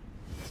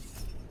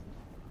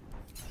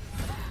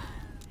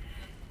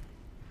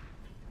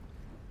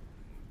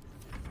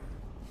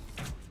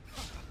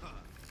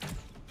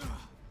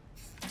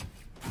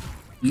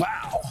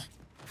 Wow.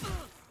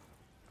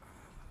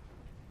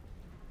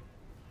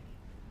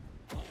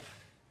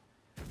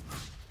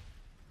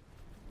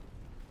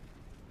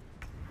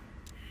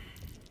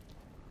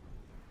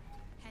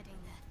 Heading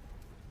there.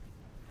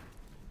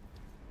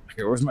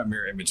 Okay, where's my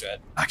mirror image at?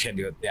 I can't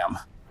do it. Damn.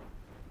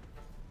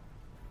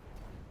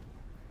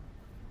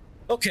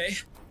 Okay.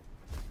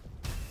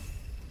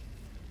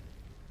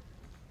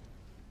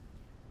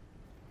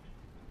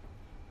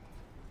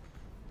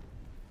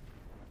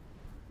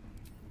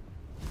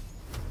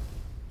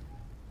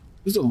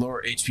 Who's a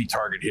lower HP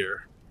target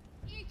here?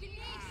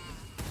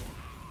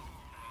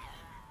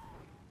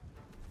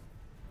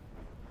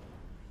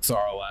 It's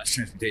our last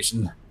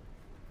transmutation.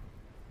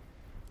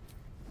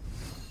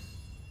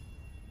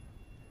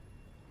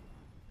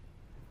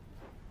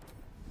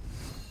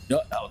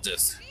 No, how about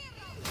this?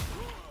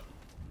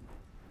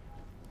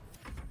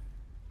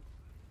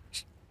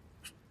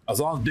 As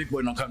long as Big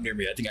Boy don't come near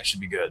me, I think I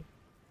should be good.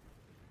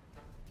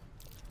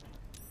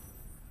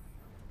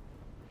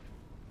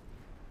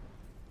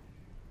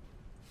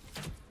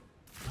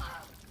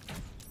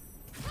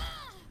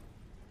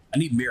 I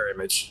need mirror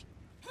image.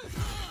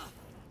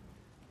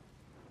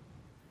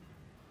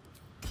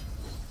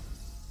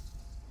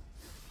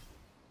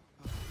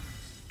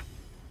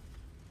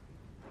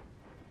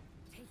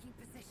 Taking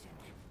position.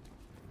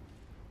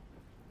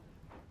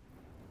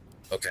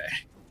 Okay.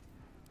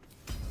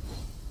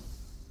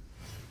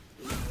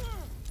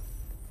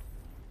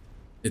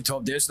 The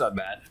 12 days not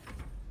bad.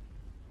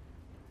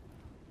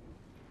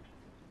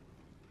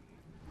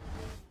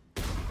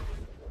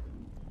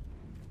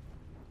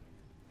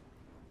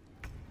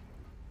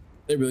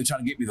 They're really trying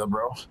to get me though,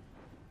 bro.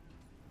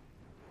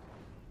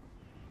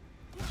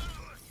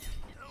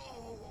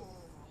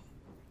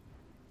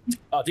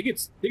 Oh, I think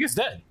it's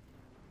dead.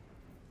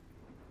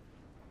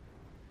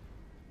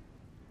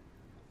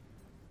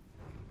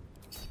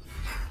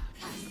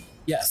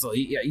 Yeah, so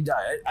he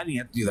died. I didn't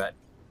have to do that.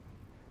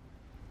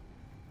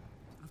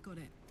 I've got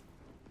it.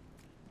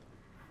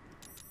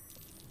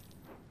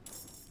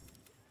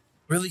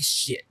 Really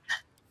shit.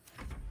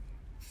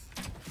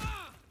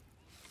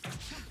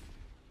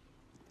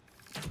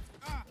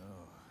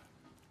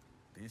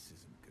 This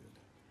isn't good.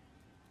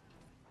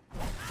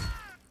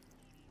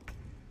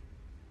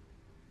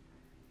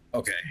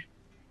 Okay.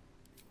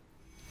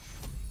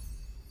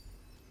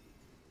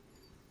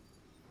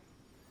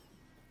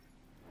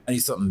 I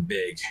need something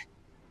big.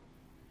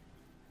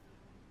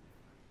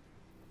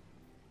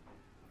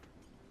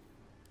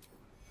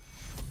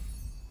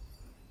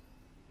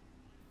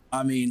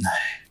 I mean,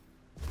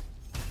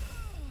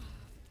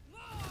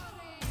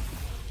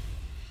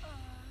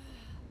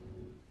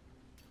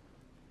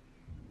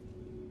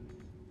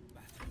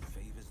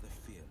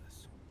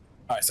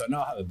 all right, so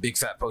now I have a big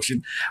fat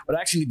potion. What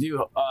I actually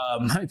do, how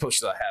many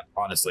potions do I have,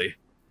 honestly?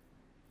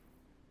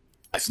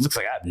 It looks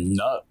like I have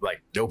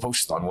no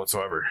potions on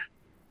whatsoever.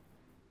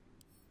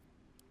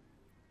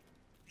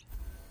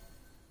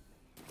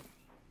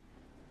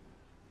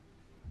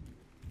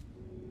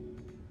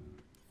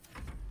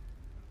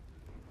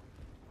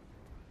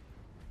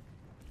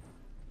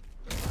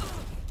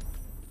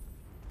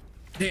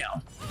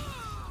 Damn.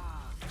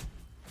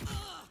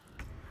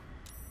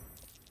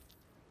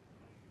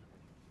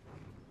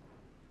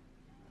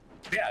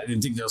 I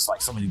didn't think there was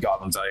like so many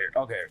goblins out here.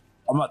 Okay,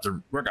 we're about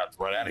to run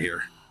out of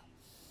here.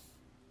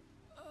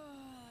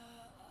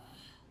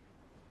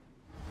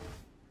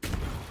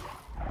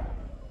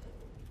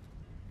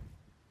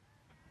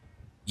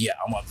 Yeah,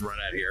 I'm about to run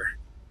out of here.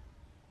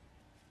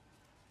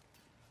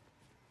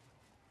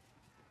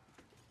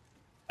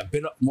 I've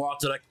been up more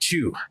often like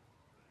 2.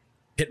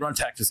 Hit run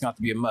tactics not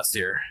to be a must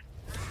here.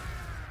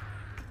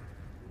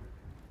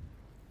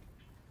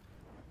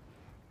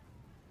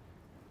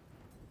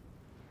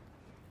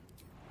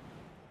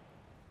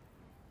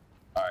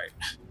 All right.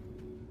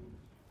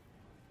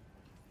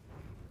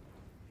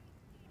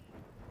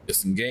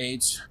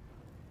 Disengage.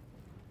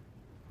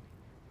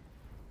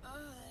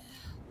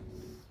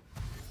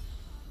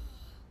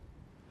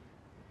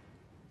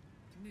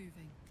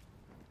 Moving.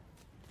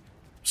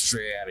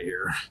 Straight out of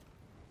here.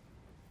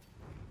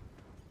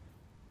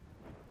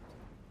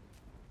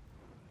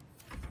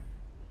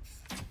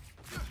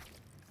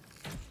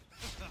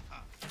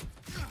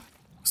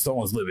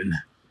 Someone's living.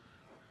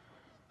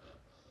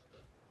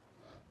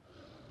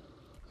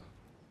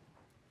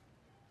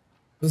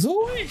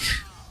 Zoe!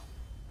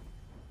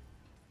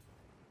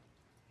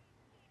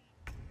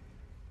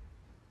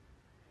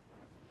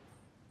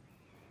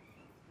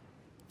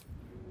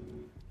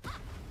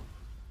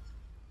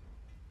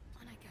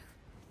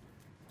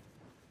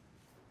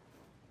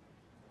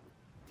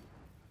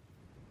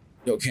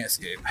 Yo, can't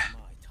escape.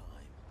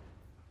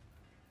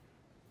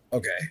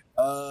 Okay.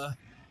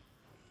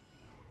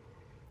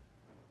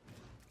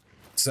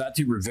 So that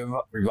to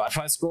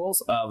revivify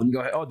scrolls. Let me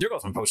go ahead. Oh, there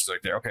goes my potions right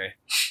there. Okay.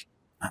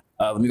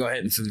 Let me go ahead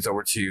and send these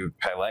over to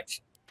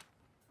Pylek.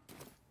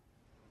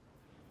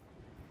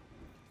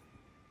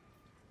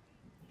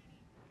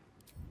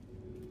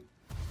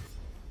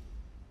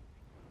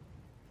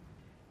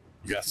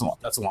 Yeah,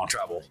 that's a long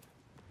travel.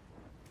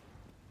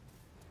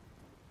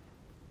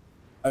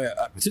 Oh yeah,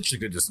 I potentially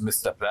could just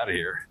misstep out of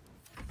here.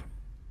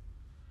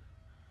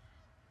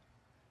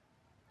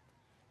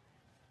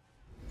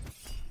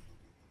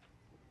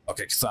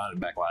 Okay, Kasana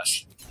and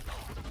Backlash.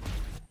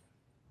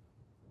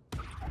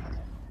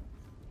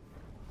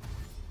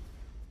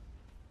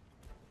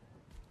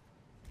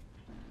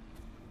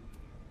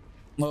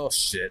 Oh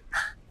shit.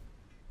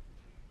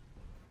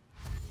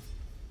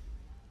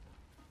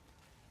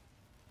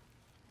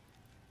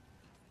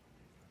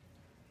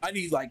 I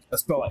need like a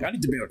spell like I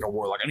need to be like a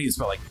warlock. I need to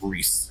spell like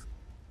grease.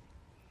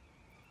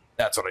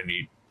 That's what I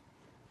need.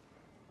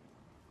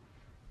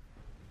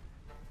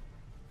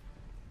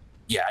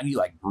 Yeah, I need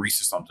like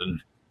grease or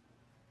something.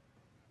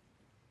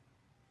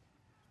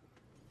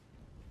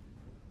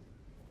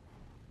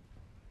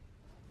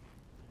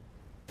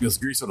 Because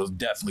grease will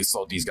definitely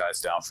slow these guys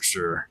down for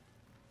sure.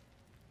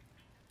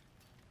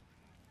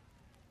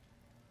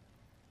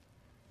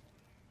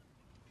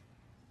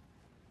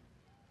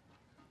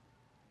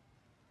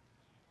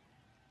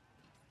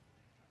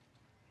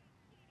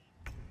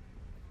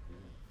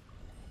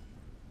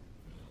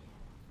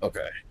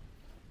 Okay.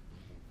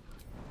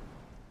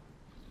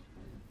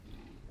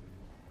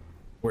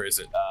 Where is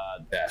it?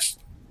 Dash.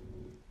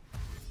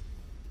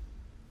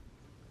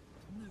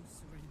 No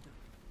surrender.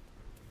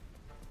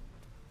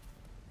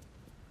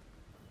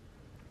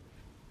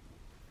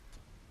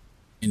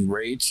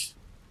 Enrage.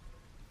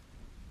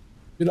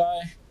 Did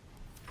I?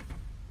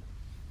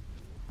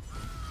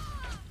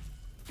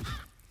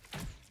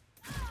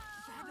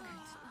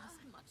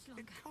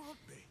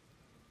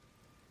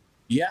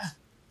 Yeah.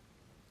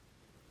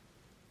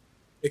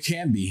 It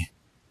can be.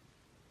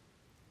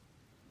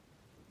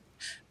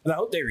 And I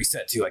hope they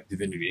reset to like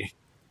Divinity.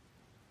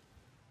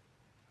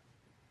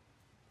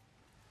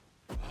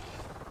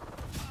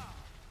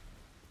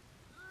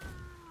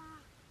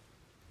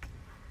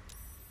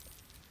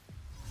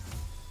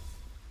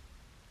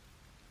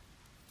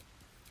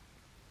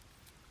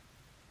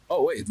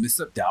 Oh wait, is this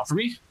up down for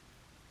me?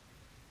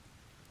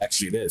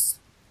 Actually it is.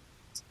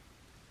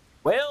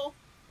 Well,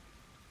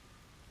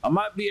 I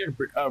might be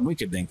a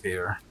wicked thing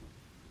here.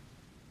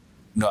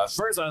 No, at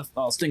first I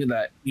was thinking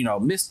that, you know,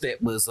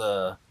 Misstep was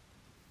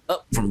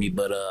up for me,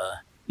 but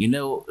you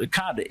know, it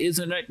kinda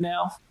isn't right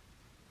now.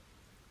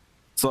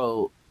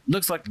 So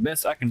looks like the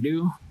best I can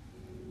do.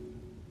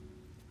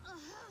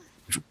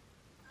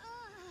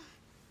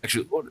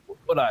 Actually,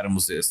 what item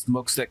was this?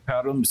 Smokestack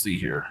powder. Let me see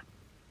here.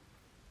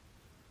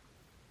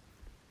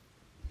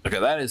 Okay,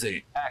 that is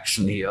a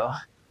action here.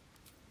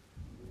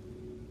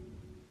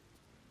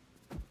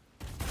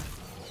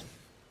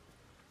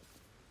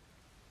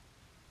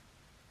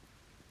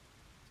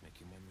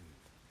 Making my move.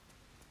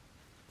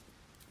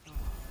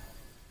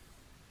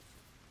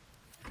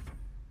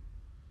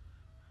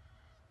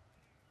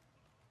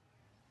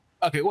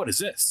 Okay, what is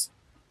this?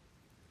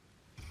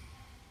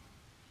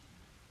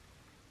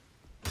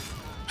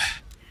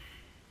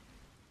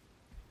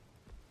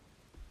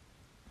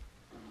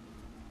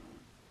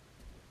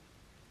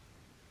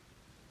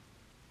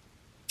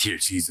 Dear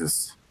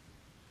Jesus.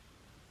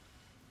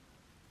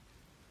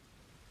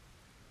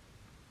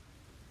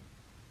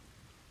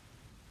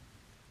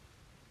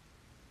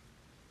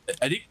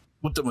 I think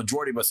with the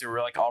majority of us here,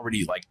 we're like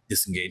already like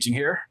disengaging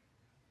here.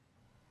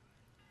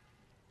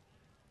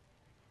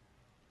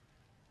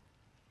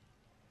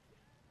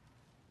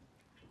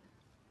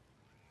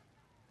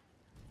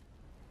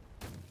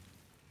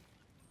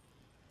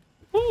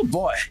 Oh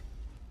boy.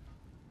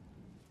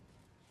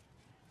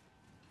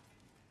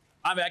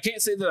 I mean, I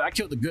can't say that I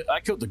killed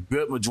the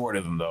good majority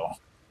of them though.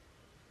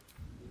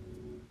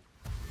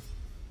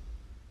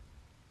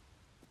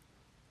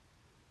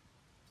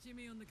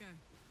 Jimmy on the go.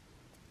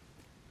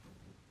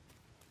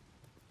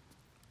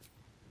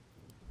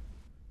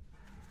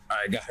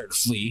 Alright, got her to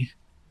flee.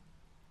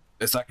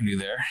 Best I can do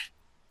there.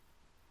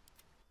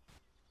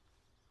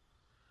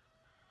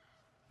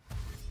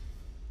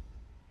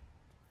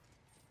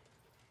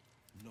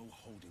 No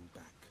holding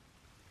back.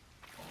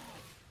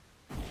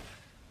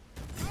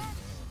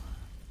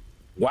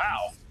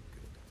 Wow.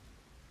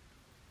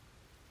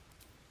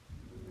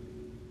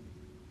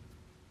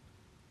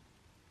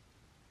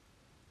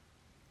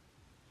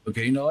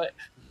 Okay, you know what?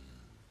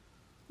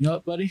 You know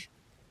what, buddy?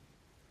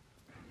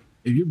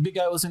 If your big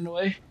guy was in the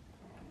way,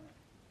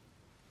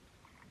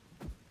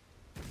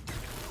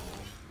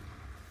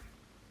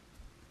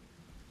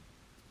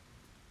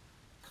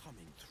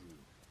 Coming through.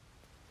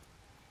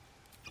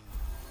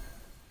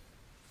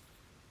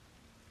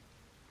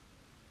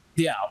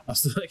 yeah, I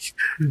was like,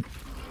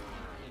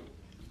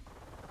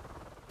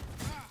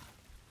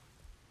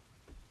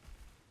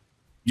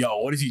 yo,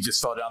 what if he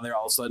just fell down there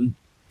all of a sudden?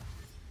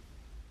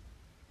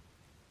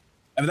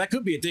 I mean, that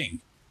could be a thing.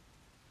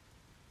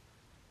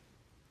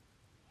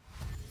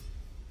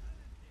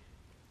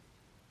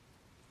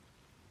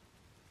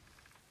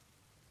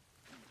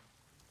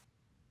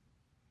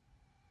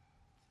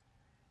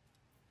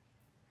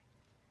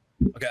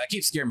 Okay, I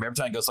keep scaring me every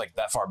time it goes like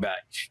that far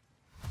back.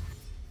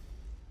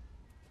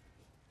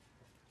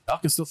 Y'all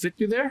can still fit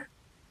through there?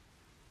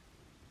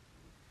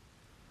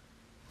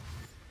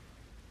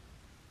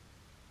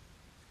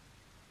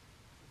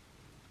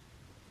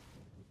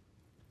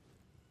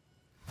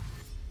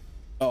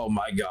 Oh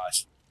my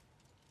gosh.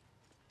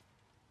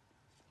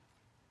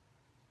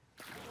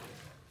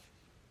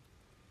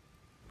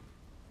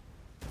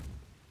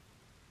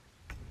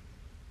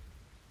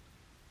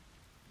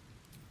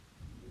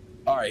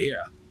 All right,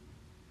 here.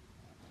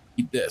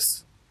 Eat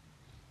this.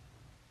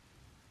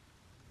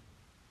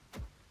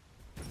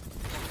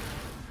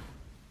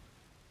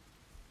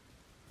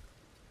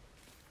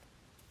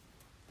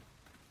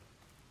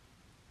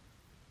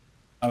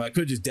 I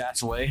could just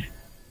dash away.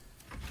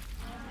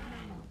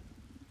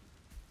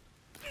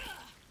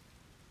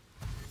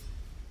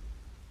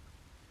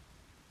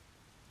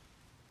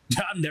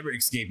 I'm never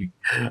escaping.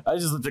 I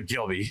just let them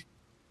kill me.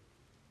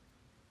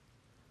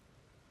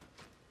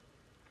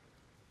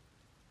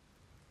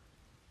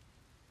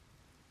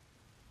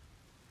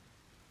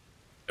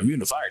 Immune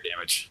to fire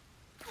damage.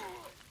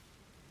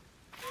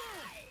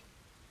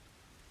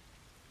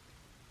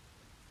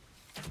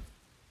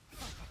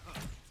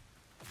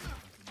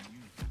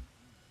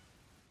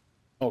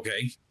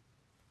 Okay.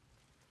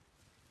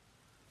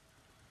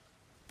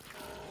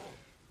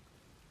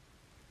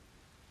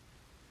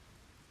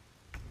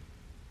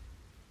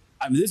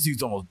 I mean, this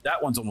dude's almost,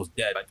 that one's almost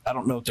dead. I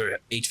don't know if their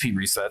HP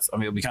resets. I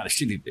mean, it'll be kind of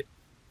shitty if it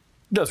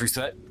does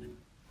reset.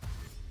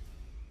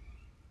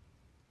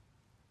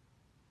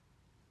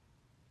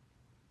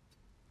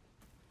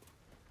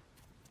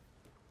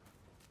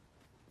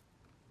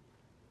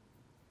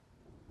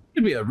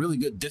 It'd be a really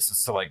good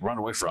distance to like run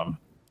away from.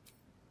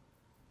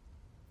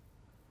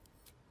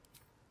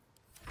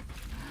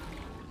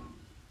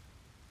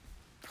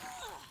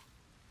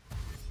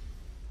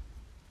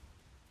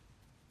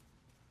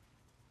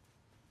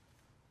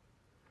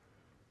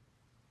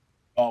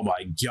 Oh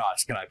my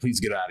gosh, can I please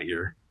get out of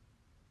here?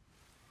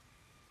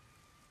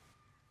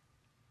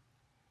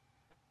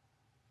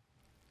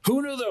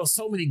 Who knew there were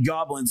so many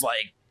goblins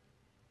like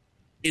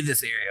in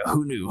this area?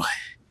 Who knew?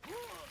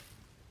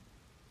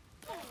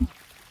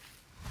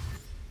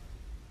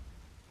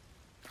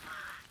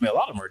 I mean, a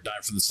lot of them are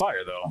dying from this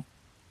fire, though.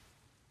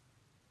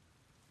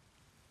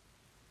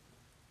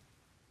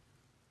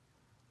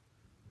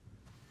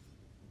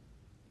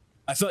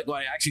 I feel like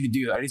what I actually could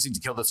do, I just need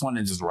to kill this one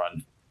and just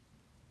run.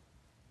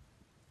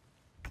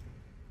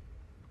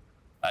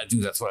 I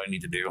think that's what I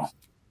need to do.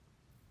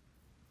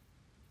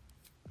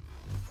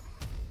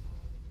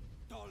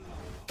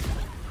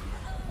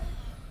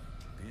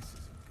 This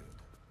isn't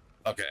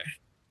good. Okay.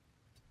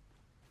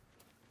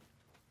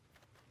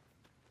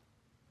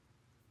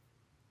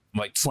 I'm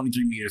like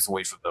 23 meters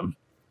away from them.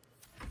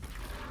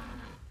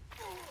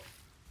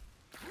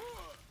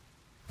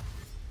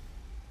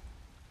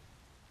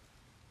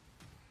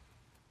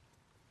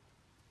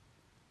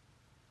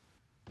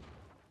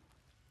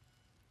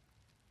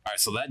 All right,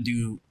 so that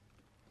dude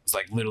is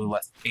like literally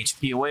less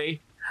HP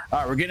away. All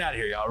right, we're getting out of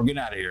here, y'all. We're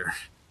getting out of here.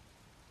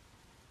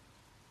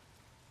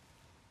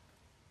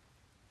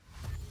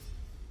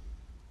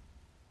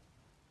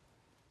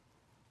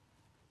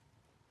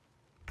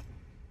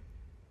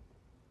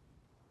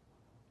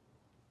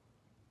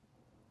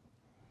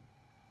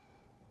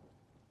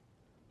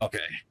 Okay.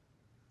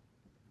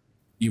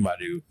 You might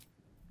do.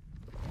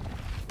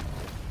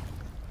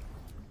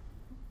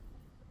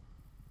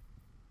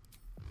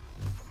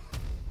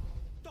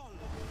 All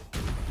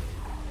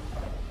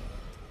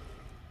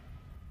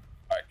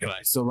right, can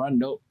I still run?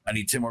 Nope. I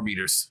need 10 more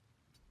meters.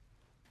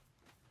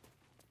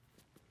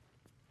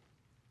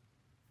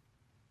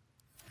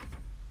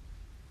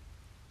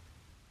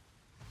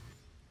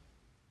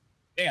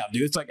 Damn,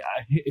 dude, it's like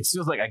it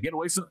feels like I get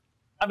away from.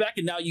 I mean, I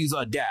can now use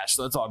a dash,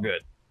 so that's all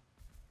good.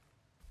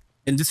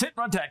 And this hit and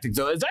run tactic,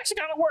 though, it's actually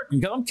kind of working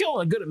because I'm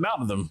killing a good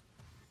amount of them.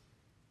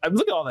 I mean,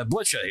 look at all that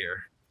bloodshed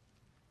here.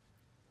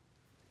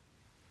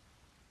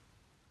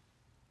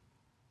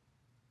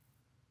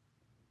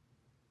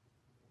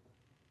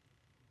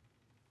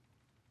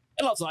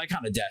 And also, I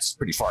kind of dashed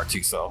pretty far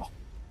too, so.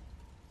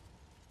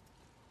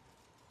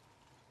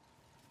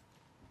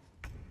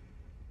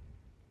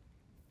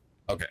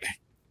 Okay.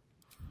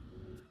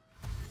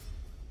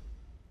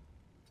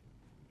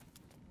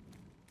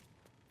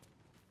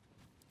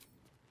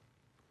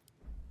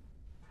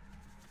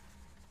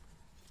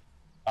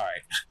 All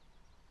right.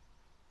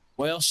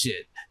 Well,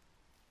 shit.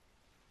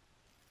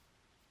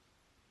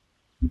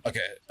 Okay,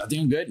 I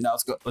think I'm good. Now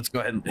let's go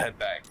ahead and head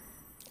back.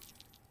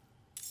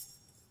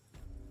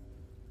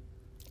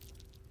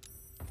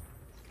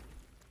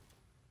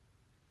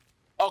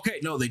 Okay,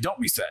 no, they don't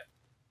reset.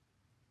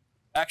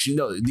 Actually,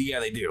 no, yeah,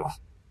 they do.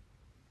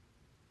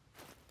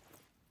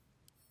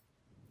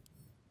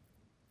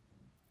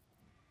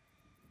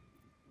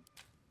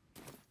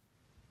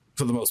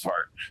 For the most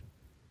part.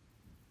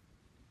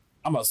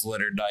 I must let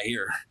her die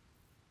here.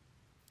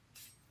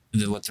 And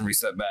then let them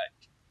reset back.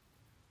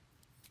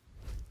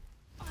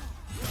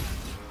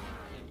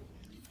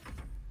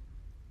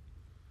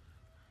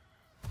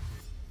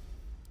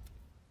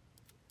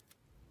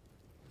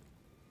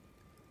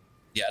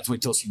 Yeah, let's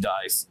wait till she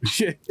dies.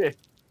 2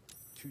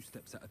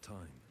 steps at a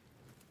time.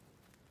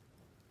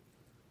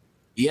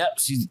 Yep,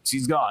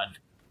 she's gone.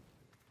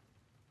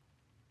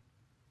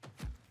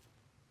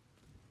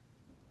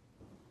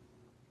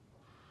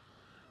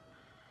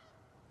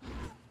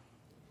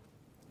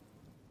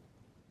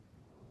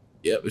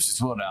 Yep, it's just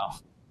full now.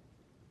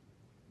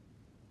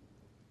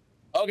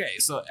 Okay,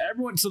 so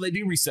so they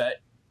do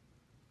reset.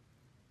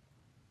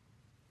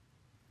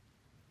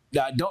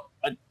 Now I don't.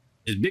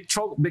 Is big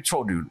troll dude.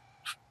 Toning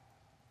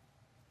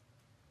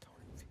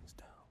things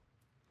down.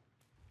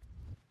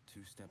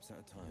 2 steps at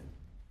a time.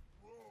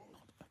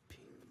 Not a peep.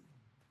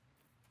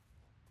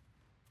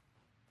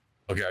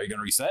 Okay, are you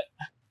gonna reset?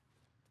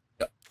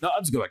 No,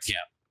 I'll just go back to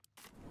camp.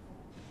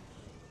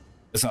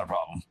 It's not a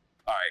problem.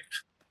 All right.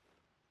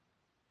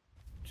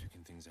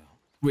 Checking things out.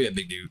 We have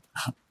big dude.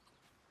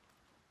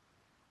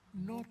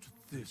 Not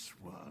this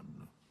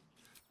one.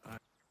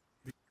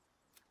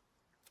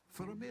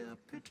 For a mere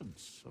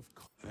pittance of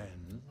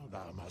then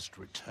thou must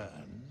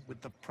return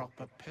with the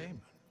proper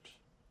payment.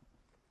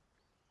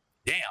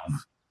 Damn.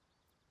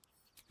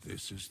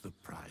 This is the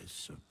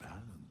price of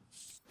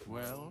balance.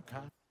 Well,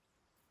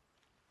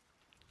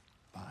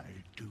 by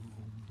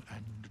doom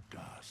and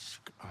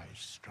dusk I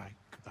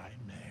strike thy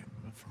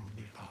name from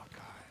the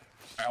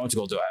archives. I want to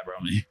go to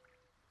Abrami.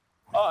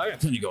 Oh, I got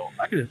plenty to go.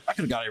 I could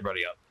have got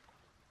everybody up.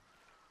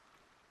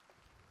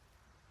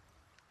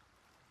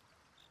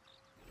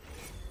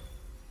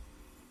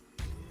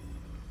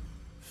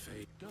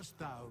 Fate, dost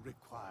thou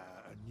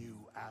require a new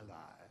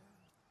ally?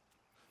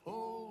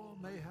 Or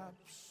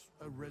mayhaps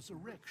a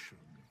resurrection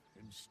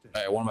instead?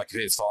 All right, one of my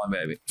kids falling,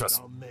 baby.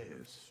 Trust me. Thou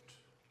mayest.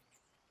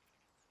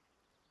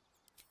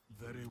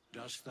 Very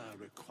dost thou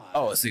require?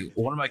 Oh, let's see.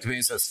 One of my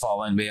companions has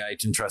fallen. May I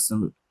entrust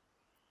him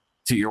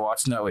to your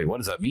watch? No, wait, what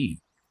does that mean?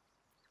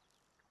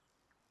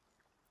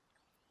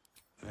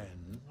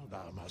 Then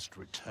thou must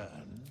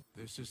return.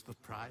 This is the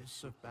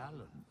price of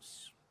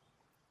balance.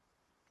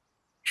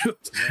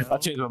 I'll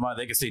change my mind.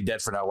 They can stay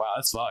dead for now. Wow,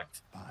 that's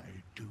fucked. By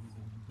doom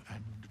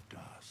and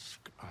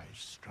dusk I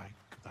strike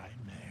thy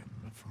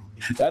name from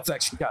the That's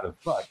actually kind of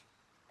fucked.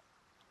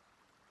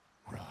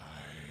 rise.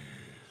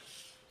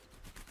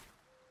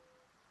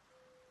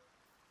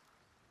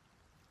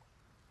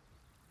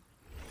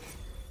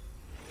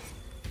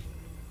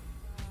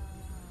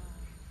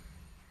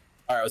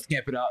 All right, let's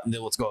camp it out and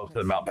then let's go up to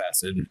the Mount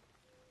Passage.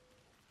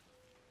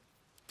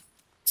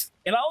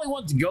 And I only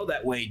wanted to go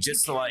that way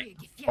just to like.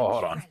 Oh,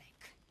 hold on.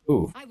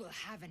 Ooh. I will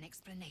have an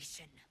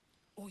explanation,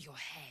 or your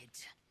head.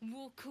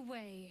 Walk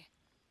away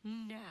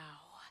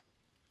now.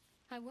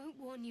 I won't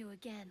warn you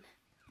again.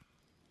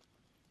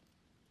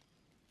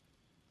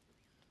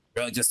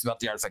 Really, just about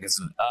the artifact.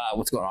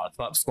 What's going on?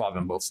 Stop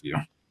squabbling, both of you.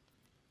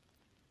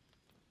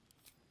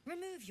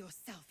 Remove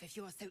yourself if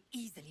you are so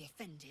easily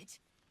offended.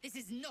 This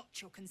is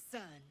not your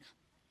concern.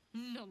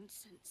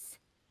 Nonsense.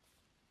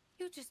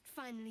 You're just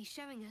finally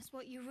showing us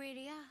what you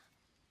really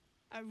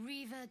are. A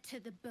reaver to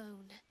the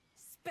bone.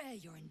 Spare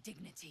your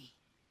indignity.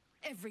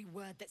 Every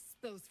word that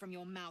spills from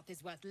your mouth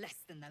is worth less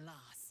than the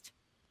last.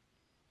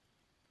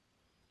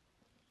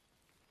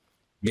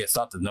 Yeah,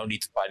 stop. There's no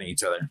need to fighting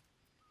each other.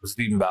 What's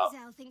it even about?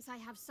 Lae'zel thinks I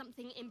have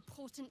something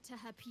important to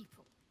her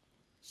people.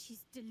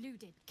 She's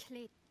deluded,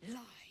 clear.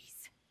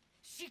 Lies.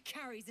 She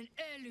carries an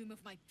heirloom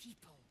of my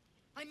people.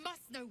 I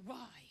must know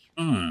why.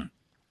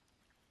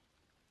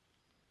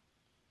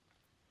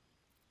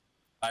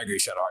 I agree,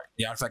 Shadowheart.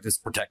 The artifact is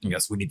protecting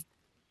us. We need.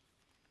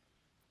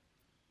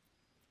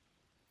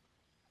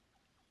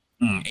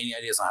 Any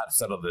ideas on how to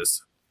settle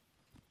this?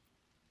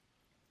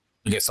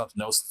 We get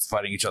something else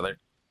fighting each other.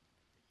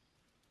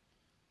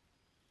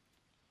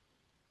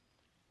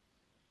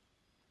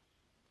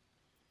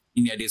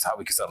 Any ideas how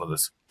we can settle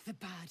this? The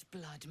bad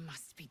blood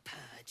must be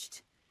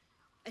purged.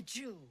 A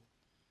jewel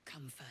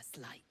come first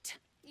light.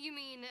 You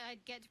mean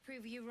I'd get to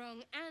prove you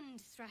wrong and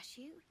thrash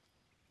you?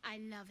 I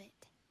love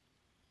it.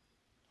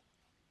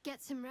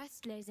 Get some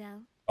rest,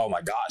 Lae'zel. Oh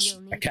my gosh,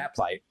 a cat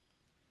fight.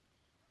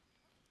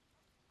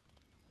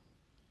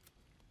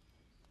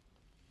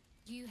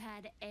 You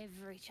had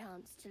every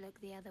chance to look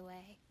the other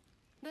way.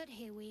 But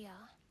here we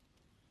are.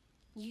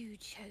 You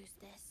chose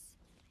this.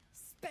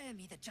 Spare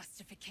me the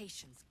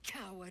justifications,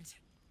 coward.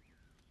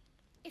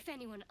 If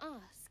anyone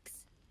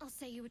asks, I'll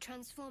say you were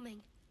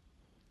transforming.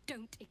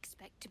 Don't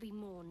expect to be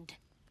mourned.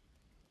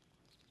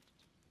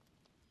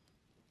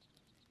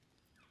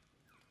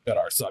 Got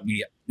our sub.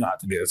 You don't have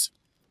to do this.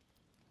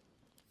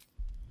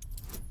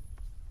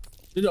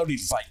 There's no need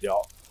to fight,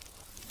 y'all.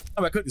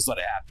 I mean, I could just let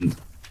it happen.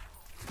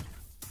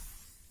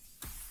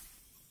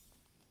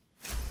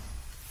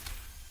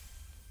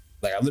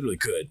 Like, I literally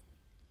could.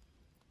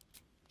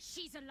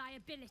 She's a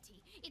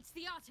liability. It's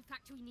the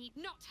artifact we need,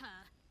 not her.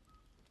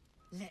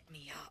 Let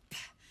me up,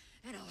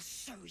 and I'll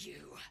show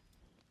you.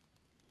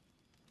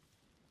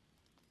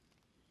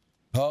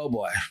 Oh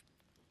boy.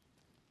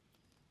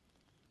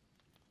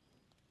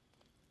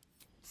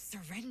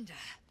 Surrender.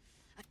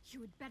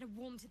 You had better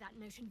warm to that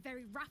notion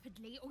very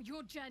rapidly, or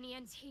your journey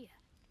ends here.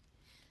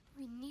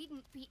 We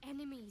needn't be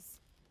enemies.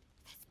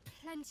 There's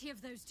plenty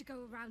of those to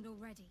go around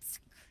already.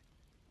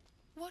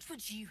 What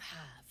would you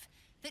have?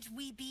 That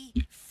we be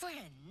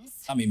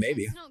friends? I mean,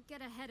 maybe. Let's not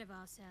get ahead of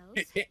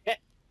ourselves.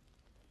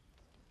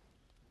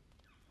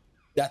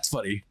 That's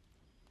funny.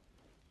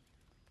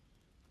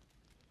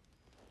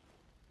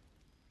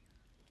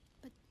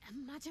 But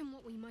imagine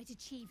what we might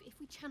achieve if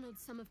we channeled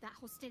some of that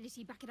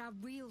hostility back at our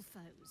real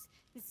foes,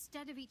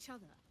 instead of each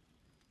other.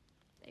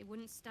 They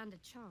wouldn't stand a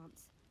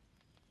chance.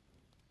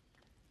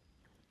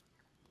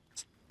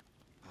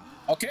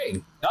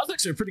 Okay, that was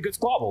actually a pretty good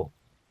squabble.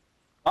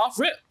 Off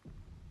rip.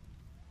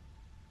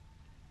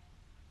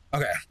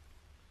 Okay.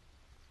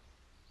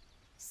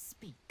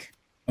 Speak.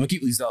 I'm gonna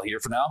keep Lae'zel here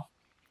for now.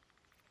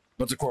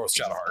 What's the core with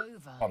Shadowheart?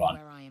 Over Hold on.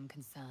 where I am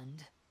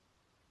concerned.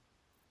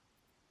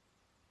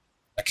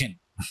 I can't.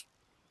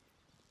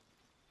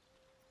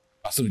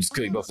 I still just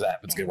kill you both for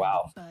that. It's good.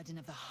 Wow. The burden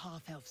of the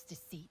half-elf's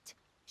deceit.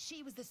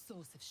 She was the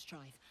source of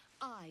strife.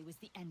 I was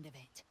the end of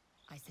it.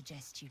 I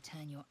suggest you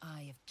turn your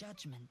eye of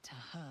judgment to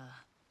her.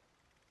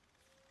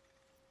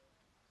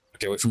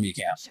 Okay, wait for me, you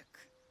can't.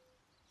 Shook.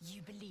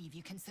 You believe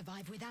you can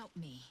survive without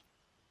me.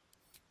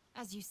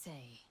 As you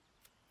say.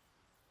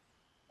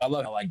 I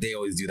love how like they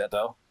always do that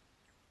though.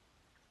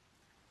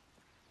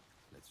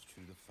 Let's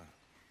chew the fat.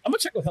 I'm gonna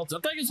check with Hilton.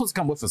 I thought you were supposed to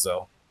come with us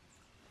though.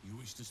 You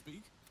wish to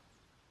speak?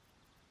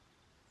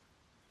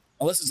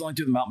 Unless it's only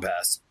through the mountain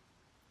pass.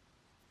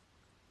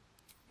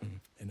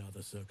 In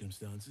other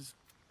circumstances,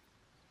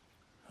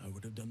 I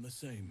would have done the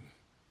same.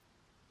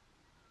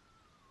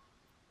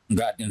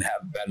 God didn't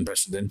have a bad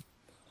impression then.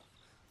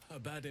 A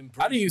bad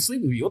impression. How do you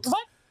sleep with you? What the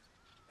fuck?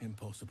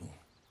 Impossible.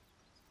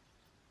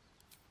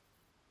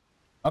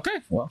 Okay,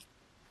 well.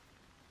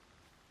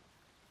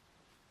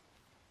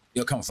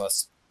 You'll come with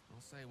us.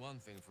 I'll say one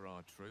thing for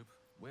our troop.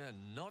 We're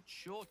not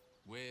short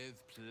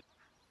with...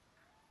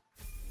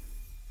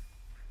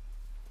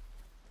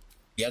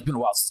 Yeah, it's been a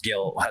while since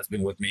Gil has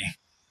been with me.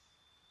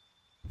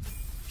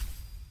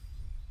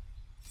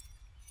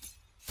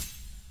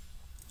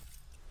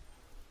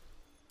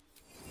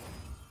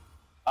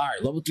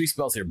 Alright, level 3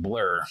 spells here.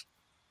 Blur.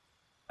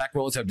 Attack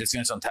rolls have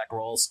disadvantage on attack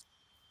rolls.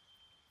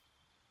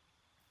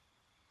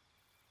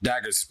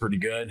 Daggers is pretty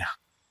good.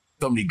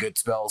 So many good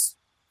spells.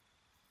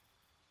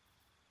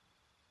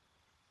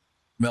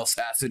 Melts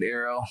acid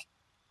arrow.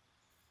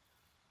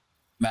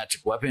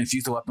 Magic weapon.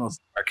 Infuse the weapon with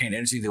arcane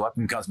energy. The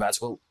weapon becomes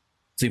magical.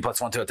 So you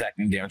 +1 to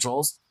attacking damage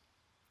rolls.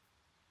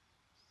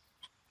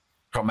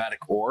 Chromatic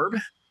orb.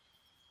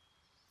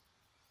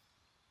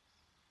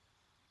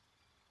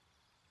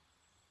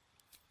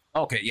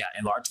 Okay, yeah,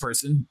 enlarge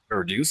person or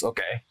reduce.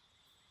 Okay.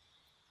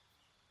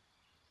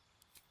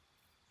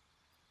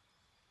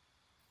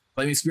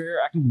 Flaming spear.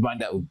 I can combine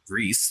that with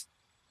grease.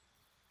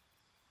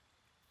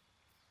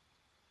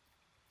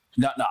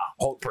 Nah,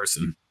 hold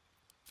person.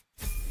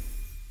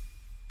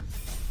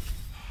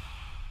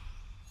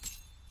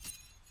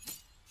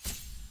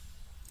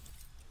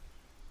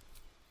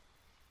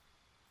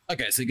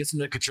 Okay, so he gets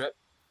into Contrip,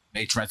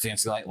 Mage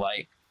Transcendence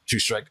Light, True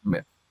Strike,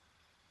 an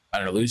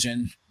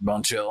Illusion,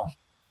 Bone Chill.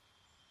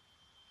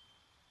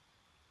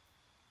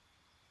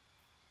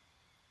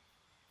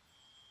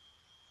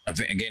 And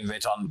gain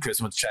advantage on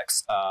Christmas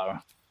checks. And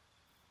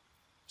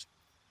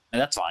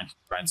that's fine,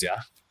 friends,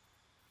 yeah.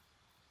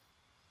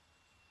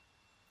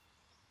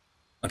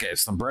 Okay,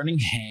 some Burning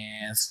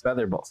Hands,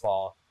 Feather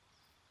Fall.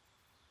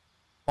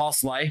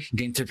 False Life,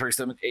 gain temporary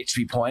 7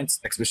 HP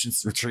points,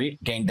 Expedition's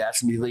Retreat, gain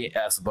dash immediately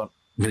as a bonus.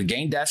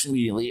 Gain dash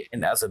immediately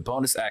and as a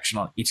bonus action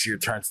on each of your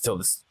turns till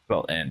this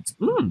spell ends.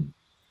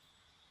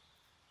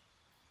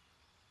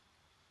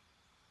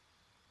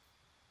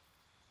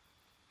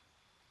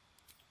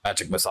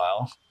 Magic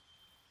Missile.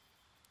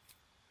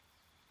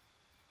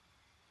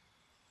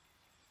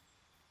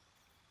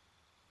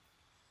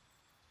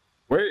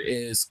 Where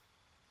is...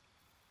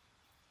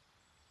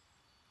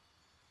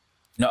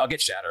 No, I'll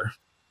get Shatter.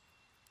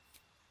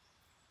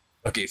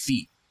 Okay,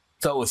 feet.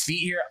 So with feet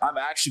here, I'm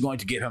actually going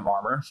to give him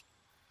armor.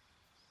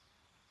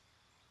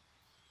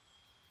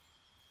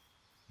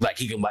 Like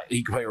he can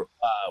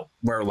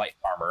wear light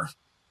armor.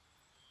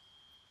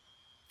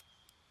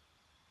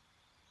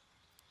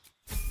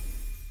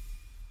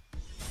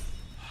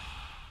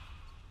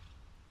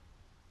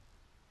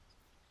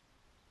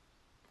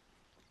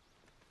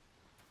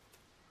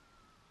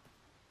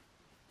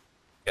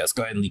 Yeah, let's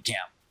go ahead and leave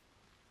camp.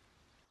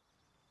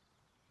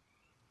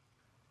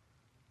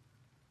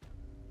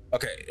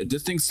 Okay,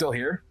 this thing's still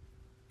here.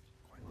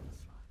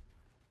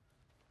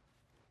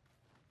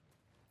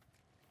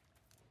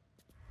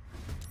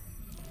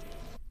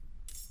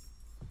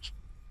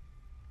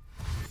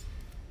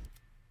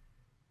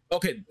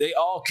 Okay, they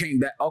all came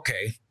back.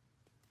 Okay.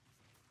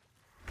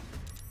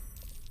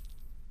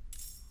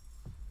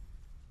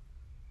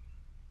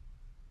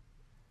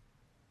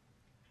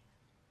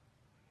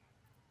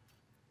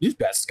 These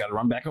bastards gotta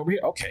run back over here.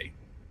 Okay.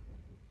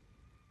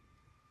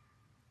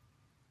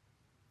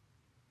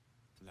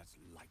 Let's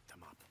light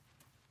them up.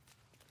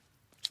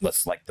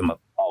 Let's light them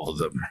up, all of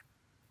them.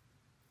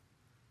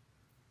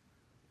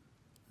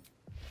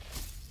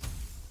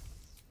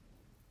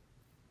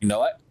 You know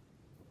what?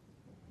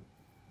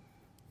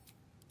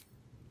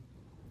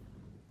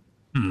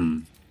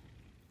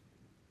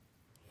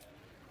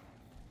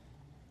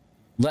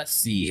 Let's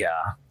see here.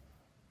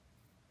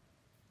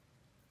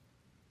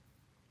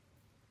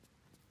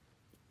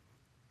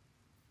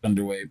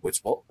 Underway,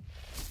 which bolt?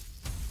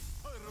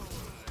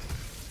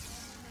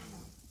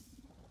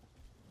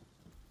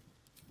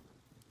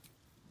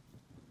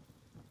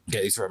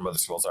 Okay, these are where mother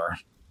spells are.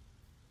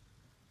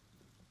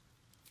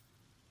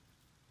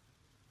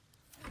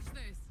 What's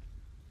this?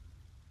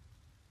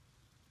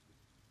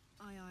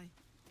 Aye, aye.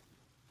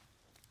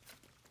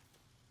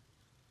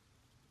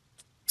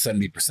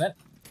 70%.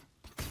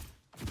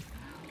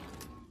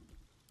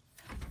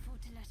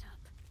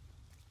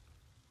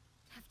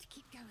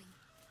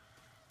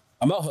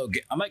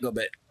 I might go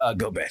back. I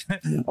might go back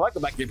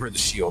and give her the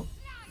shield.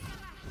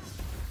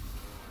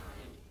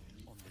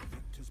 On the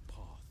victor's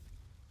path.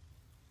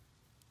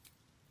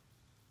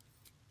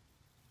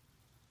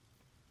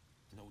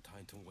 No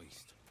time to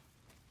waste.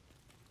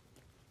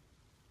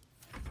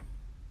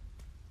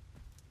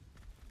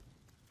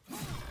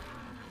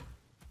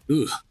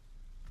 Ooh.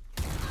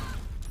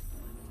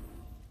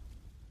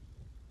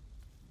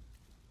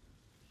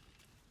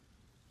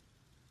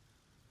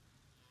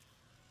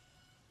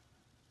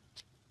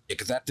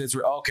 Because that is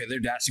okay. They're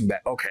dashing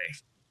back. Okay.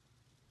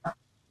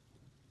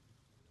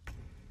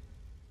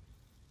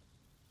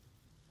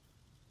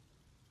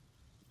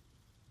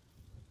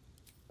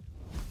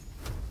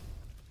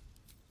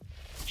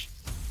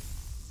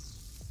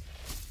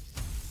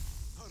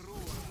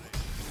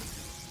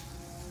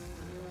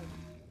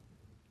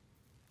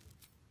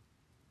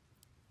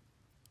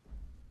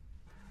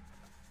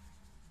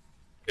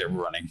 They're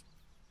running.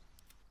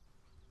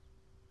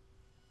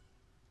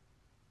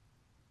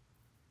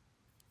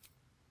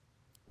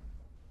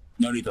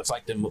 No need to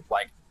fight them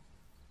like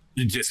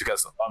just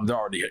because they're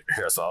already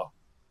here. So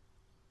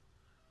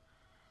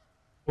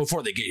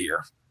before they get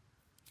here,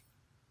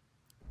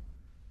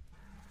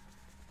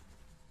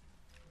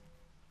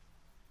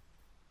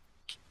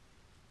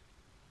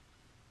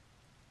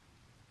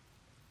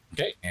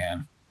 okay,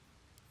 and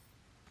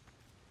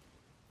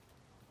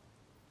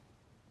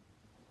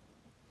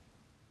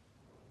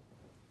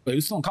wait,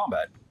 who's still in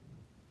combat?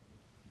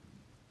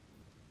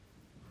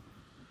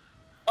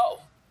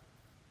 Oh.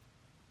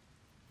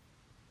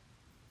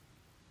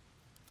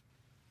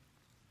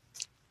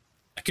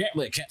 I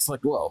can't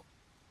select well.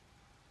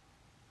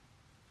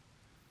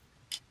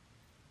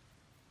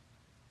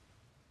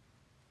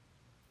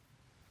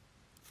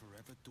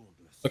 Forever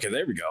dauntless. Okay,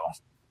 there we go.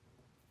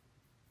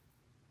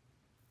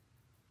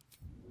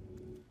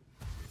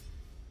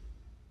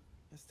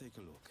 Let's take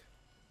a look.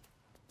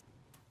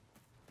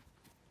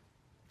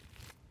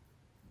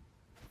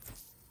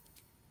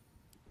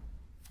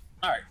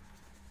 All right,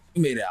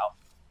 we made it out.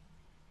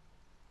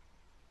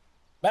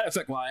 Matter of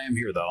fact, while I am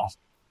here though,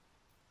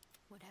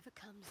 Whatever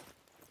comes,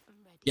 I'm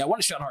ready. yeah, I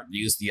want to shout hard to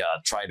use the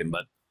trident,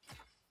 but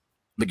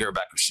let me get her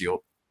back with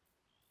shield.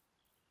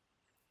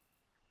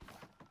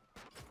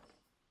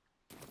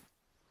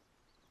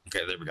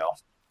 Okay, there we go.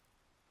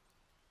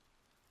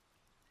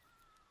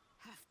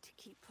 Have to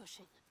keep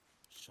pushing.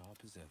 Sharp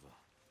as ever,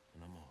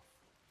 and I'm off.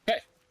 Okay,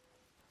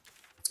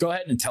 let's go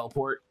ahead and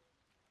teleport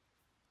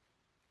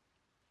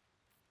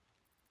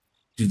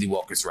to the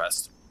Walker's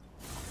Rest.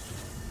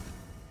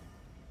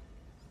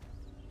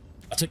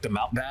 I'll take the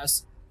Mountain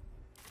Pass.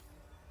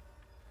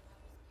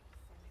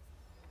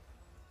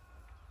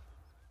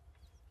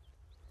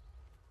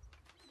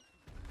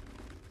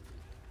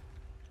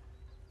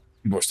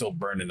 People are still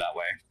burning that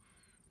way.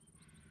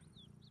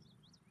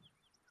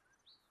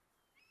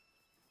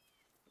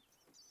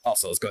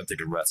 Also, let's go ahead and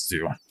take a rest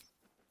too.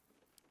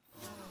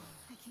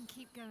 I can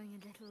keep going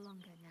a little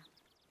longer now.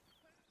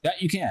 Yeah,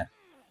 you can.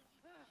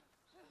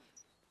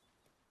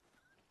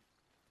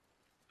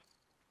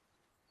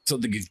 so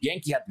the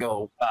Yankee had to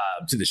go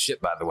to the ship,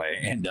 by the way,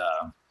 and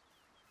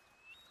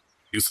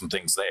do some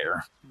things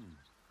there.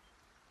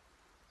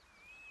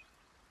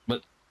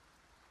 But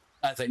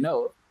as I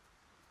know,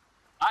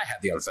 I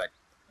have the artifact.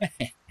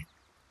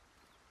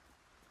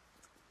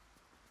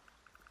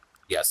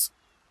 Yes.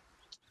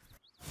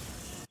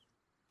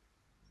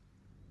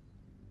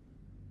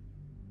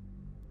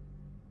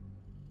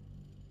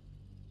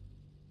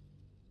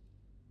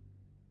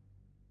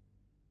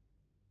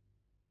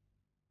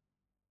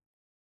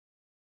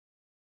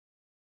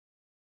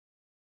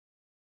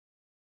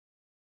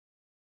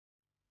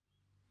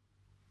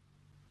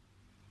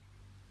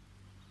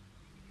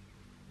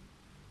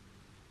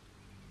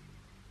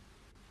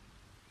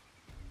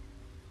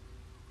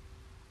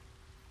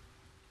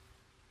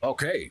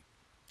 Okay.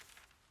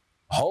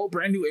 A whole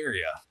brand new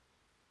area.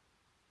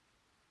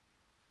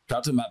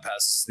 Got to map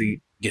past the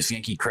Gith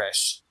Yankee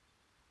crash.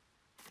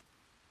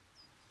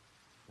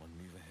 One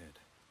move ahead.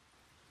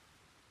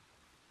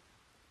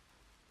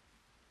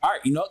 All right,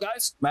 you know what,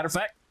 guys? Matter of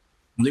fact,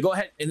 I'm gonna go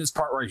ahead in this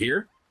part right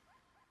here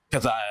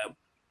because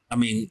I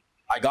mean,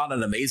 I got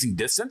an amazing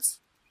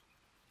distance,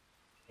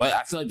 but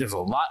I feel like there's a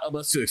lot of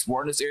us to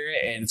explore in this area,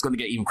 and it's going to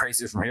get even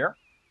crazier from here.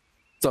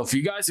 So, for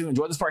you guys who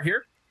enjoyed this part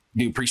here,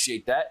 do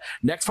appreciate that.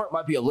 Next part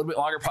might be a little bit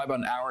longer, probably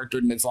about an hour,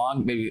 30 minutes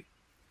long, maybe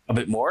a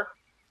bit more.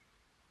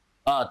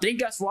 Thank you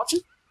guys for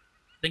watching.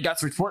 Thank you guys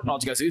for supporting all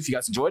you guys do. If you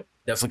guys enjoyed,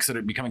 definitely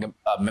consider becoming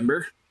a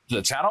member to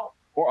the channel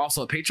or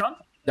also a patron.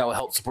 That will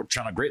help support the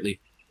channel greatly.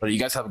 But you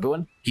guys have a good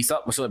one. Peace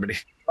out. Much liberty.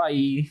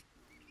 Bye.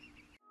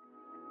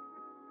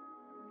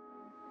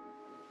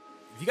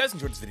 If you guys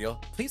enjoyed this video,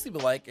 please leave a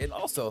like and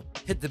also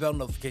hit the bell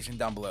notification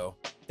down below.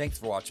 Thanks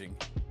for watching.